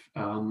creative,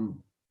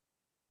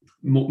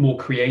 more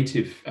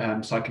creative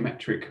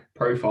psychometric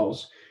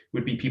profiles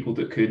would be people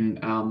that can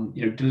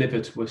deliver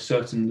to a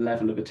certain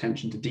level of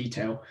attention to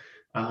detail.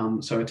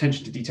 So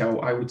attention to detail,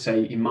 I would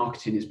say, in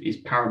marketing is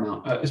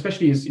paramount,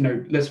 especially as,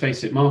 let's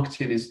face it,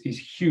 marketing is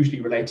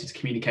hugely related to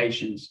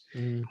communications,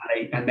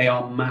 and they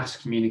are mass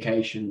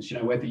communications,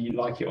 whether you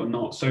like it or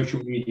not.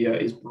 Social media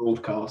is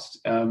broadcast.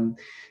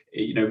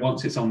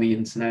 Once it's on the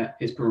internet,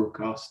 it's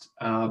broadcast.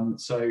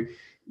 So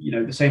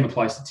the same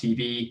applies to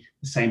TV,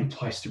 the same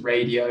applies to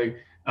radio.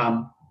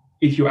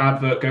 If your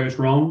advert goes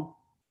wrong,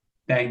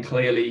 then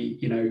clearly,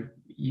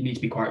 you need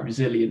to be quite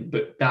resilient.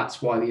 But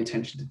that's why the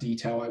attention to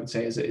detail, I would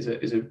say, is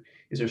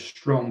a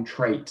strong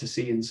trait to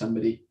see in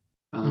somebody,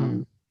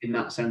 in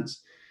that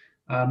sense.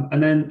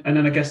 And then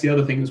I guess the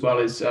other thing as well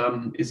is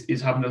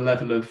having a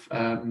level of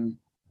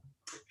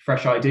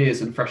fresh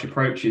ideas and fresh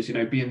approaches.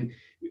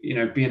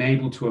 Being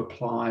able to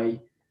apply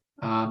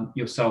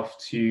yourself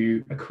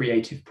to a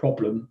creative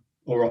problem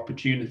or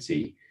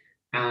opportunity,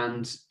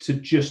 and to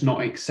just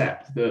not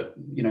accept that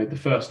the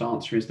first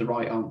answer is the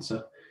right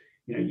answer.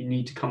 You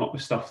need to come up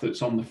with stuff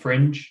that's on the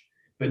fringe,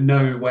 but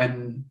know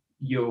when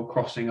you're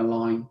crossing a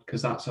line,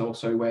 because that's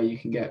also where you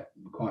can get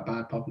quite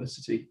bad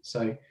publicity.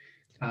 So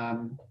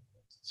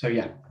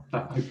yeah,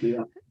 hopefully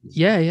that.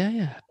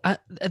 Yeah.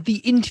 The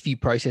interview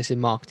process in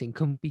marketing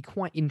can be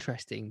quite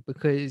interesting,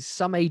 because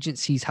some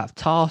agencies have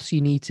tasks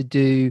you need to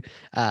do,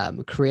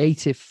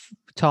 creative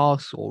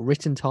tasks or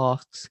written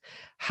tasks.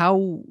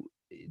 How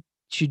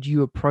should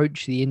you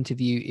approach the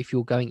interview if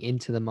you're going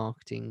into the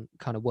marketing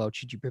kind of world?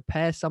 Should you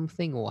prepare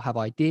something or have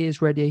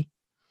ideas ready?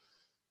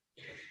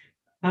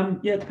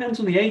 Yeah, it depends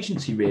on the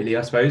agency, really,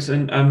 I suppose,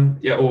 and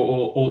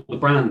or the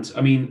brand.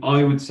 I mean,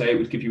 I would say it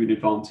would give you an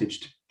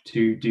advantage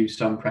to do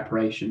some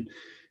preparation.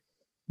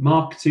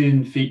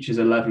 Marketing features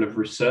a level of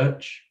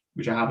research,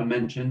 which I haven't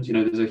mentioned.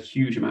 There's a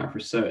huge amount of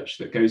research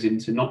that goes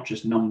into not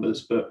just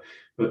numbers, but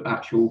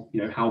actual,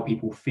 how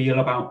people feel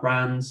about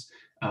brands.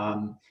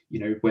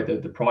 Whether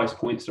the price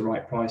point's the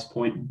right price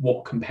point,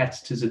 what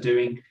competitors are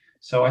doing.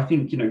 So I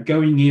think,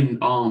 going in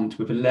armed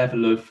with a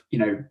level of,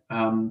 you're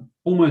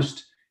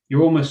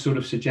almost sort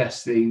of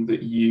suggesting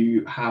that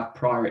you have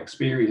prior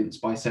experience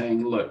by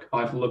saying, look,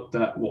 I've looked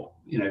at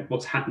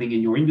what's happening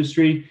in your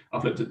industry.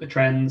 I've looked at the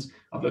trends.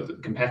 I've looked at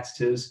the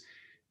competitors.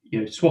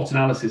 SWOT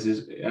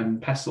analysis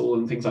and PESTLE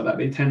and things like that,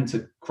 they tend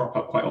to crop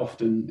up quite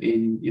often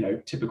in,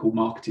 typical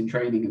marketing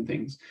training and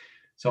things.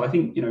 So I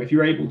think, if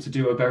you're able to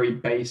do a very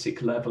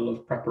basic level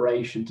of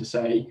preparation to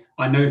say,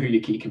 I know who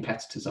your key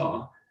competitors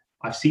are.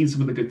 I've seen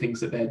some of the good things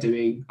that they're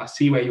doing. I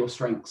see where your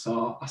strengths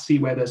are. I see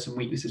where there's some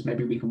weaknesses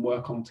maybe we can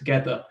work on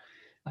together.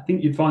 I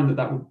think you'd find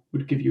that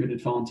would give you an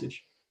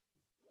advantage.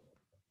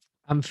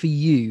 And for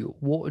you,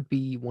 what would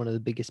be one of the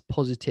biggest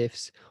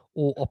positives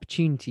or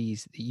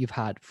opportunities that you've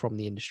had from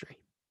the industry?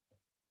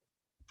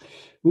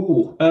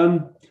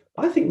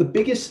 I think the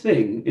biggest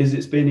thing is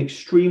it's been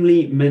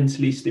extremely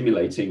mentally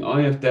stimulating.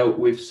 I have dealt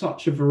with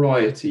such a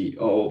variety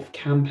of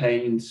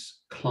campaigns,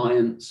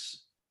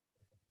 clients,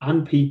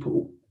 and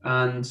people,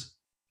 and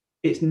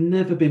it's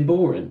never been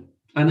boring.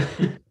 And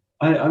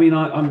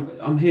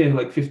I'm here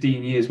like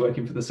 15 years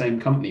working for the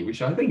same company,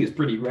 which I think is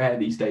pretty rare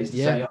these days to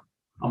say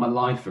I'm a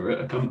lifer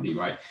at a company,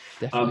 right?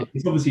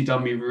 It's obviously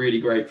done me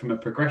really great from a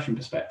progression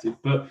perspective,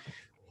 but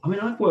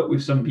I've worked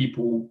with some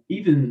people,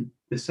 even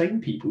the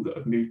same people that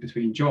have moved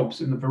between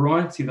jobs, and the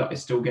variety that I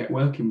still get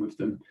working with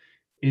them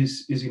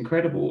is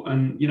incredible.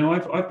 And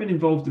I've been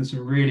involved in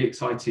some really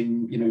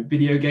exciting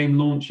video game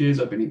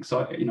launches. I've been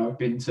excited. I've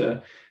been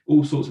to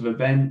all sorts of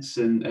events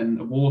and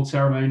award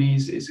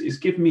ceremonies. It's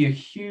given me a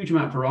huge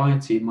amount of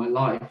variety in my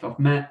life. I've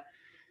met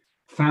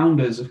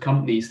founders of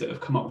companies that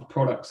have come up with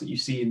products that you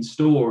see in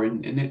store,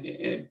 and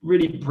it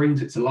really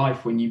brings it to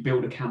life when you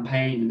build a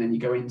campaign and then you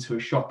go into a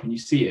shop and you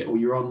see it, or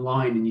you're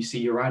online and you see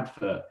your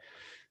advert.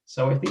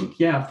 So I think,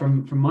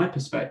 from my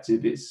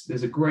perspective,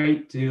 there's a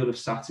great deal of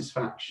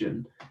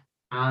satisfaction,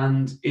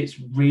 and it's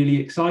really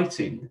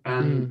exciting.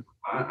 And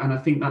I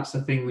think that's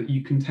the thing that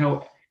you can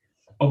tell.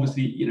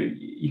 Obviously,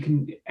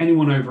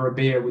 anyone over a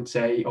beer would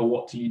say, "Oh,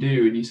 what do you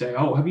do?" And you say,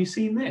 "Oh, have you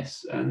seen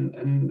this?"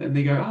 And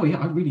they go, "Oh, yeah,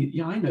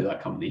 I know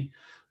that company."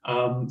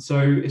 So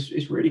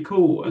it's really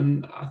cool.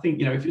 And I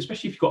think,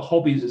 especially if you've got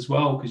hobbies as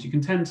well, because you can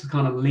tend to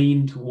kind of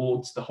lean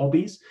towards the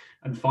hobbies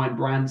and find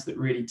brands that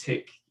really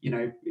tick,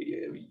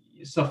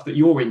 stuff that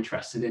you're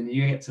interested in.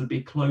 You get to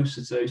be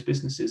closer to those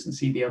businesses and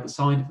see the other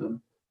side of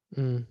them.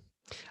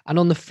 And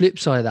on the flip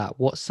side of that,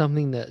 what's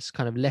something that's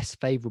kind of less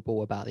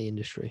favorable about the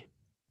industry?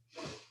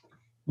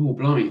 Oh,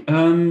 blimey.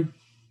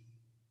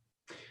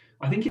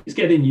 I think it's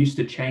getting used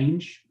to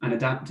change and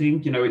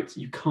adapting.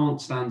 You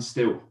can't stand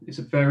still. It's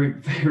a very,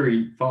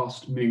 very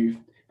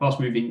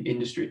fast-moving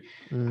industry.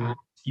 And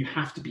you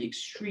have to be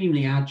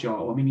extremely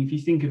agile. If you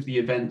think of the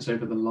events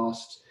over the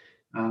last,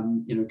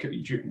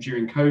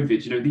 during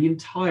COVID, the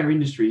entire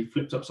industry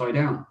flipped upside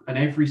down, and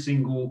every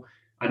single.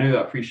 I know that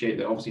I appreciate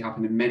that obviously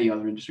happened in many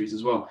other industries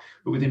as well,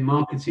 but within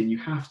marketing, you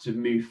have to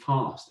move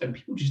fast, and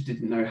people just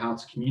didn't know how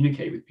to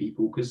communicate with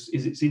people, because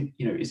is it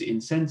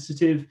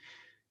insensitive?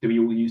 Do we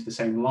all use the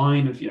same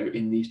line of,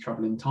 in these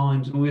troubling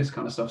times and all this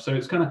kind of stuff? So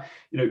it's kind of,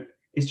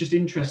 it's just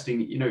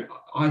interesting.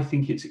 I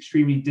think it's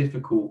extremely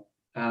difficult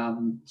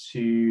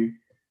to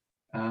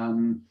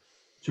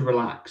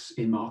relax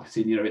in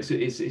marketing.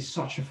 It's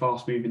such a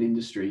fast moving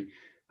industry.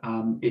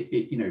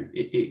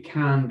 It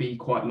can be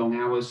quite long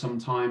hours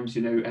sometimes,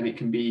 and it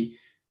can be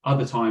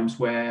other times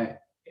where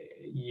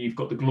you've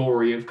got the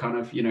glory of kind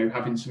of,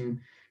 having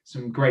some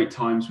some great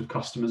times with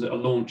customers at a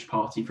launch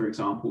party, for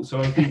example. So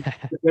I think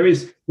there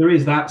is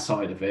that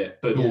side of it,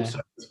 but also,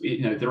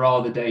 there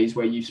are the days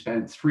where you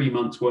spent 3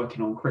 months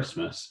working on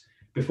Christmas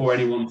before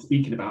anyone's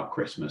speaking about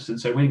Christmas, and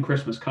so when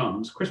Christmas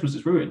comes, Christmas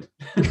is ruined.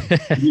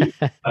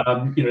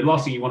 The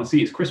last thing you want to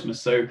see is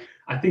Christmas. So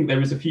I think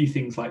there is a few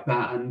things like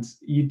that, and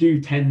you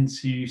do tend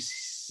to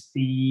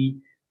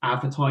see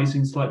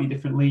advertising slightly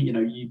differently.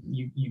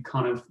 You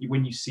kind of,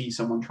 when you see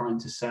someone trying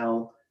to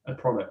sell a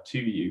product to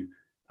you,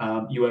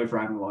 you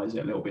overanalyze it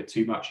a little bit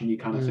too much, and you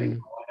kind of think,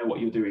 I know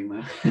what you're doing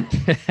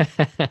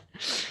there.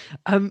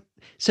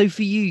 So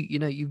for you,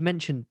 you've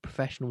mentioned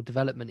professional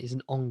development is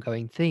an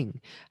ongoing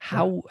thing.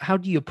 How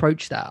do you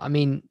approach that? I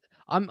mean,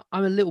 I'm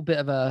a little bit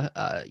of a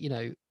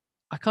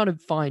I kind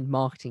of find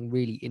marketing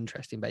really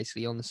interesting,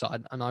 basically, on the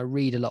side, and I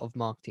read a lot of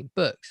marketing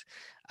books,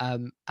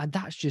 and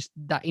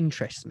that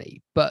interests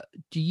me. But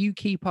do you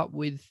keep up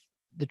with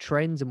the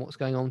trends and what's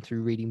going on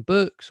through reading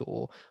books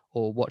or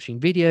watching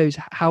videos?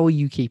 How are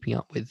you keeping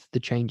up with the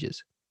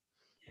changes?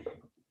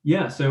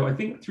 Yeah, so I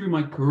think through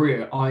my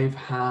career, I've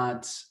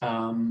had,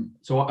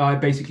 so I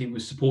basically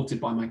was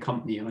supported by my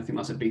company, and I think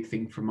that's a big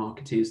thing for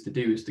marketeers to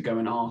do, is to go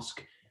and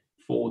ask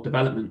for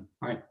development,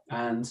 right?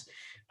 And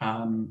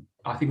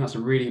I think that's a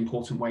really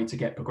important way to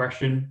get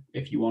progression.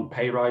 If you want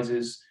pay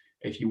rises,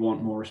 if you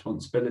want more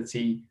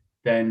responsibility,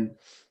 then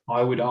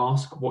I would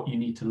ask what you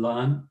need to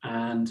learn,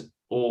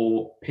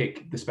 or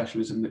pick the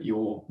specialism that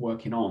you're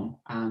working on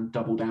and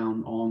double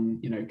down on,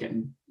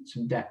 getting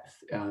some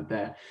depth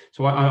there.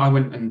 So I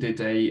went and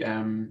did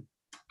a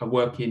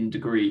working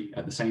degree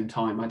at the same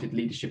time. I did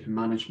leadership and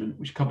management,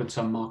 which covered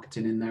some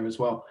marketing in there as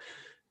well.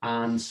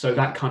 And so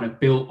that kind of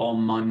built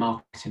on my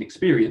marketing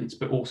experience,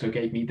 but also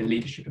gave me the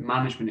leadership and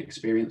management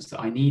experience that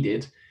I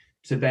needed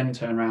to then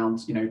turn around,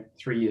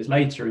 3 years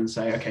later and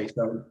say, okay,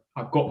 so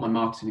I've got my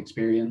marketing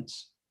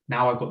experience.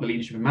 Now I've got the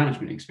leadership and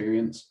management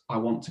experience. I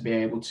want to be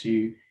able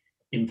to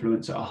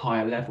influence at a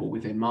higher level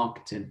within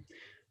marketing.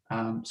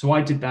 So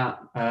I did that.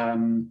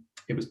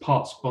 It was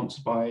part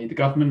sponsored by the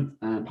government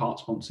and part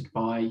sponsored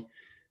by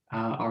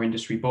our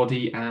industry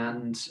body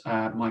and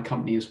my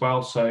company as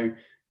well. So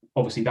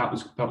obviously that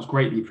was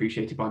greatly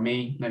appreciated by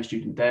me, no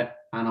student debt,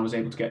 and I was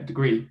able to get a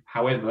degree.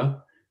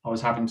 However, I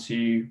was having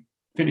to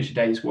finish a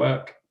day's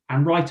work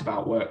and write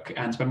about work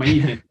and spend my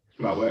evening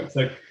about work.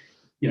 So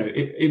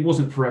it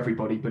wasn't for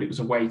everybody, but it was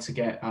a way to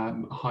get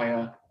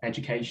higher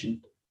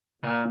education.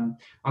 I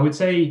would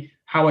say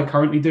how I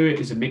currently do it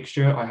is a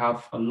mixture. I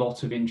have a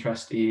lot of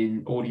interest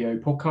in audio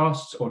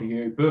podcasts,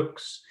 audio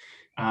books.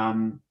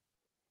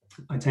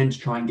 I tend to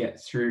try and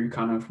get through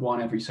kind of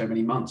one every so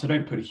many months. I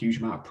don't put a huge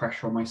amount of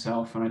pressure on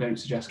myself, and I don't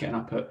suggest getting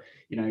up at,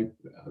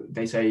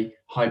 they say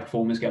high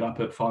performers get up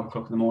at 5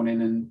 o'clock in the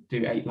morning and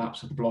do 8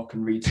 laps of the block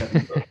and read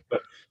 7 books.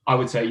 But I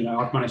would say,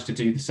 I've managed to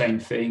do the same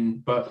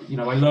thing, but, I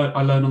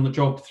learn on the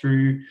job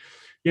through,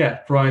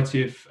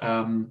 variety of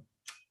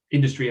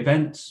industry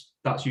events.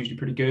 That's usually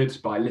pretty good,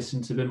 but I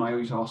listen to them. I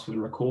always ask for the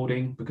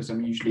recording because I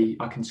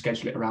can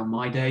schedule it around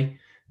my day.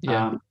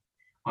 Yeah.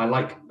 I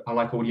like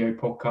audio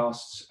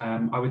podcasts.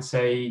 I would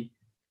say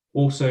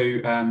also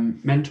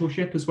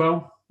mentorship as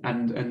well,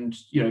 and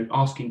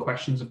asking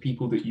questions of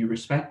people that you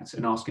respect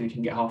and asking if you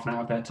can get half an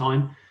hour of their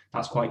time.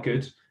 That's quite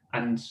good.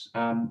 And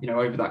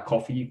over that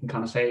coffee, you can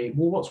kind of say,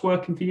 well, what's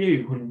working for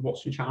you and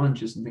what's your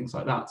challenges and things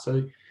like that.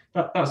 So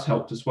that's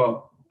helped as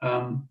well.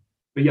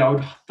 But yeah, I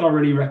would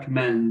thoroughly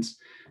recommend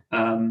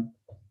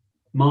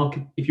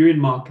if you're in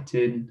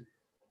marketing,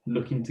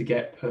 looking to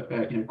get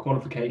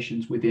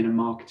qualifications within a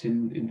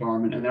marketing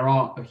environment, and there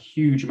are a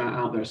huge amount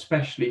out there.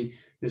 Especially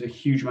there's a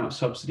huge amount of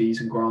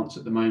subsidies and grants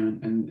at the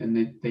moment,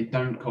 and they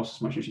don't cost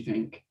as much as you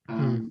think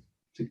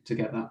to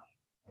get that.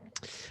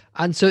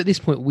 And so at this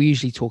point, we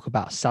usually talk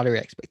about salary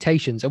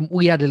expectations, and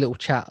we had a little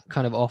chat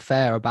kind of off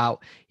air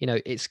about,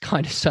 it's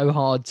kind of so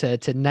hard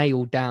to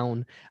nail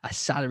down a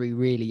salary,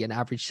 really, an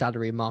average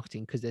salary in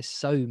marketing, because there's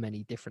so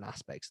many different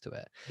aspects to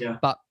it. Yeah.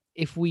 But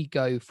if we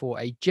go for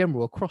a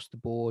general across the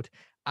board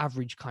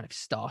average kind of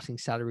starting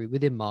salary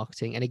within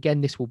marketing, and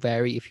again, this will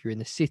vary if you're in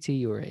the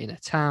city or in a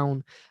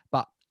town,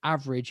 but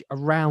average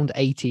around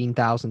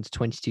 18,000 to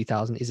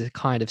 22,000 is a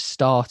kind of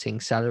starting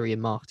salary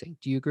in marketing.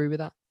 Do you agree with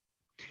that?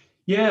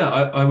 Yeah,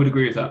 I would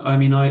agree with that. I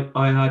mean, I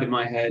had in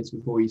my head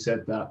before you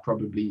said that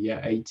probably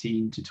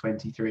 18 to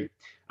 23,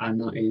 and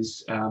that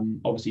is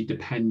obviously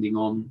depending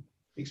on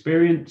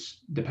experience,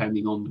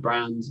 depending on the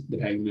brand,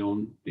 depending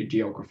on the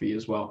geography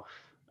as well,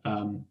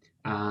 and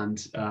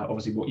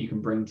obviously what you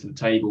can bring to the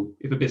table.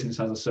 If a business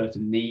has a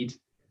certain need,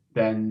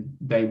 then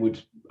they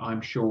would,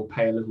 I'm sure,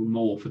 pay a little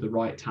more for the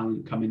right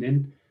talent coming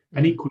in.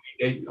 And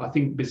equally, I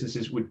think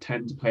businesses would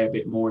tend to pay a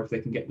bit more if they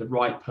can get the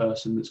right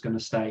person that's going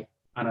to stay.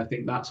 And I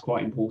think that's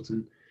quite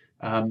important.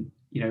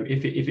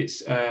 If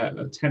it's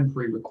a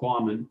temporary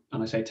requirement,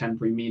 and I say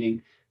temporary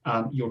meaning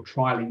you're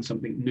trialing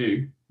something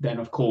new, then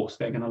of course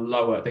they're going to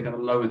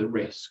lower the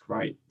risk,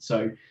 right?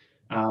 So,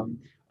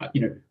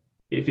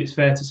 if it's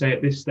fair to say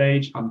at this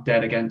stage, I'm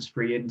dead against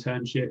free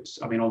internships.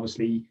 I mean,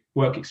 obviously,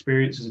 work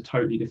experience is a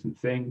totally different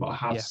thing, but I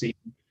have seen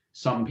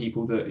some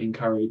people that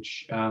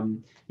encourage,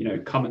 come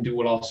and do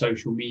all our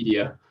social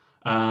media,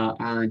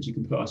 and you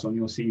can put us on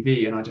your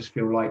CV. And I just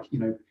feel like,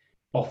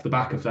 off the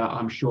back of that,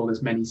 I'm sure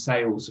there's many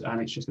sales,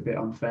 and it's just a bit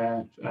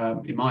unfair,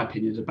 in my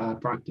opinion, is a bad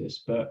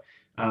practice. But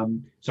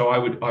so I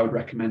would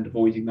recommend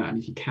avoiding that. And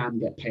if you can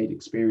get paid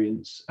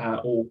experience,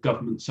 or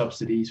government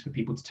subsidies for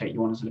people to take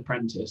you on as an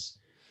apprentice,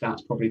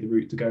 that's probably the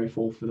route to go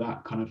for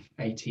that kind of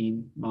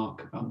 18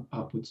 mark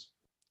upwards.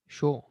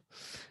 Sure.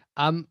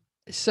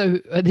 So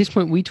at this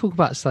point, we talk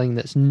about something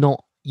that's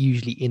not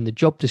usually in the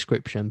job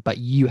description, but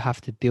you have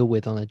to deal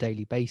with on a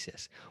daily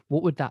basis.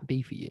 What would that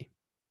be for you?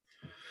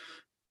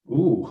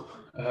 Ooh,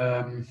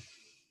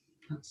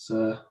 that's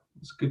a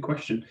good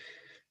question.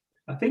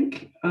 I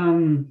think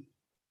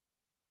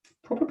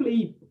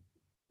probably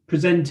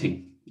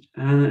presenting,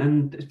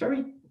 and it's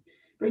very,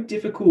 very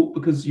difficult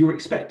because you're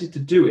expected to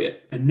do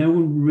it, and no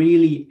one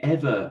really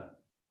ever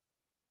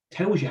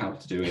tells you how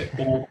to do it,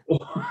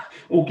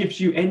 or gives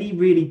you any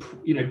really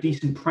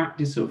decent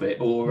practice of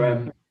it,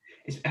 or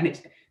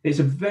it's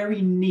a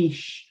very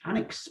niche and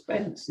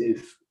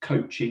expensive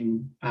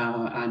coaching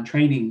and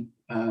training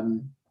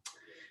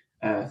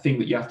thing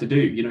that you have to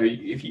do.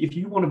 If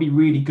you want to be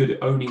really good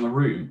at owning a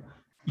room,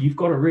 you've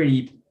got to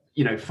really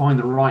find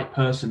the right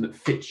person that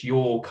fits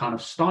your kind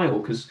of style,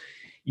 because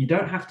you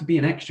don't have to be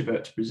an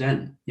extrovert to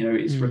present.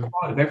 It's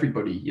required of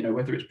everybody,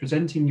 whether it's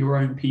presenting your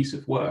own piece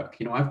of work.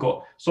 I've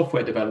got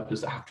software developers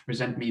that have to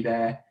present me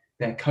their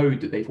code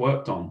that they've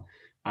worked on,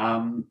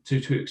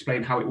 to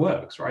explain how it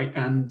works, right?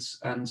 And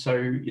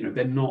so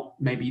they're not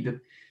maybe the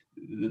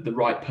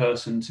right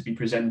person to be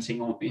presenting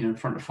on in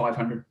front of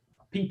 500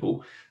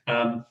 people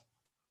on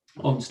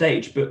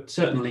stage, but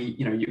certainly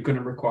you're going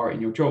to require it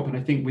in your job. And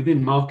I think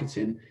within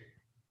marketing,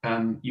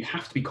 you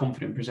have to be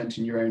confident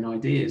presenting your own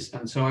ideas.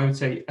 And so I would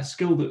say a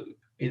skill that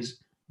is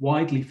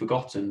widely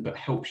forgotten but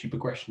helps you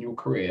progress in your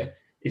career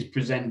is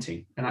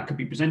presenting. And that could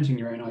be presenting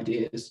your own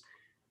ideas,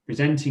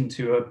 presenting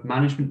to a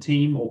management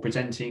team, or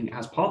presenting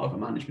as part of a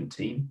management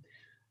team,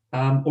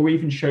 or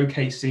even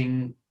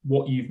showcasing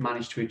what you've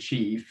managed to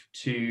achieve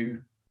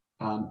to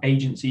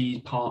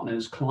agencies,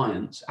 partners,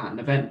 clients at an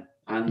event.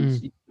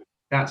 And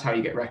that's how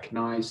you get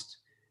recognized.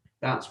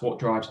 That's what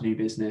drives new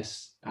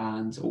business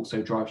and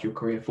also drives your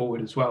career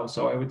forward as well.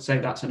 So I would say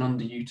that's an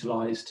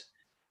underutilized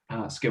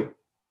skill.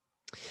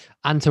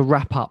 And to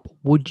wrap up,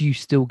 would you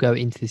still go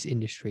into this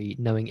industry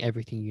knowing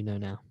everything you know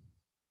now?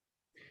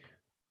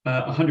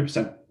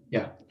 100%.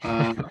 Yeah.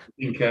 I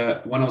think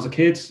when I was a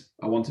kid,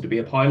 I wanted to be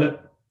a pilot.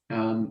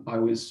 I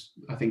was,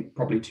 I think,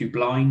 probably too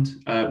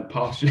blind,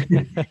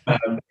 partially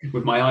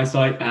with my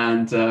eyesight.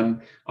 And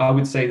I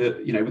would say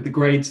that, with the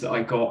grades that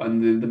I got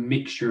and the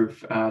mixture of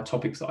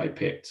topics that I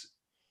picked,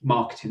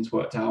 marketing's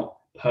worked out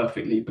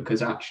perfectly,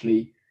 because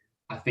actually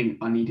I think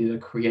I needed a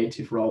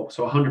creative role.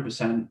 So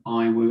 100%,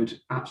 I would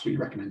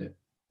absolutely recommend it.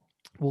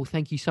 Well,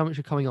 thank you so much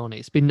for coming on.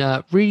 It's been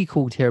really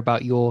cool to hear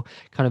about your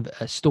kind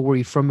of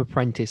story from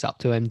apprentice up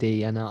to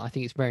MD. And I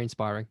think it's very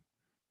inspiring.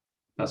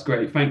 That's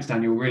great. Thanks,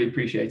 Daniel. Really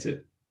appreciate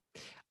it.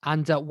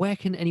 And where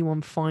can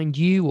anyone find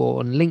you, or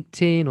on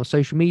LinkedIn or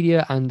social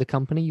media, and the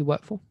company you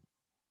work for?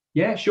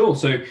 Yeah, sure.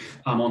 So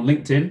I'm on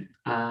LinkedIn,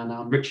 and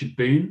I'm Richard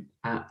Boone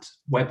at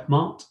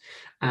Webmart.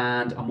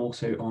 And I'm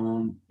also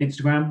on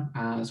Instagram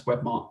as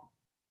Webmart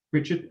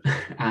Richard.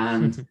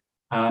 And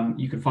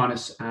you can find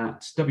us at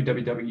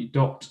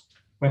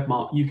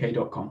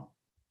www.webmartuk.com.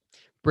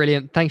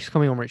 Brilliant. Thanks for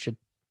coming on, Richard.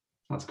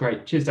 That's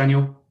great. Cheers,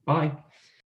 Daniel. Bye.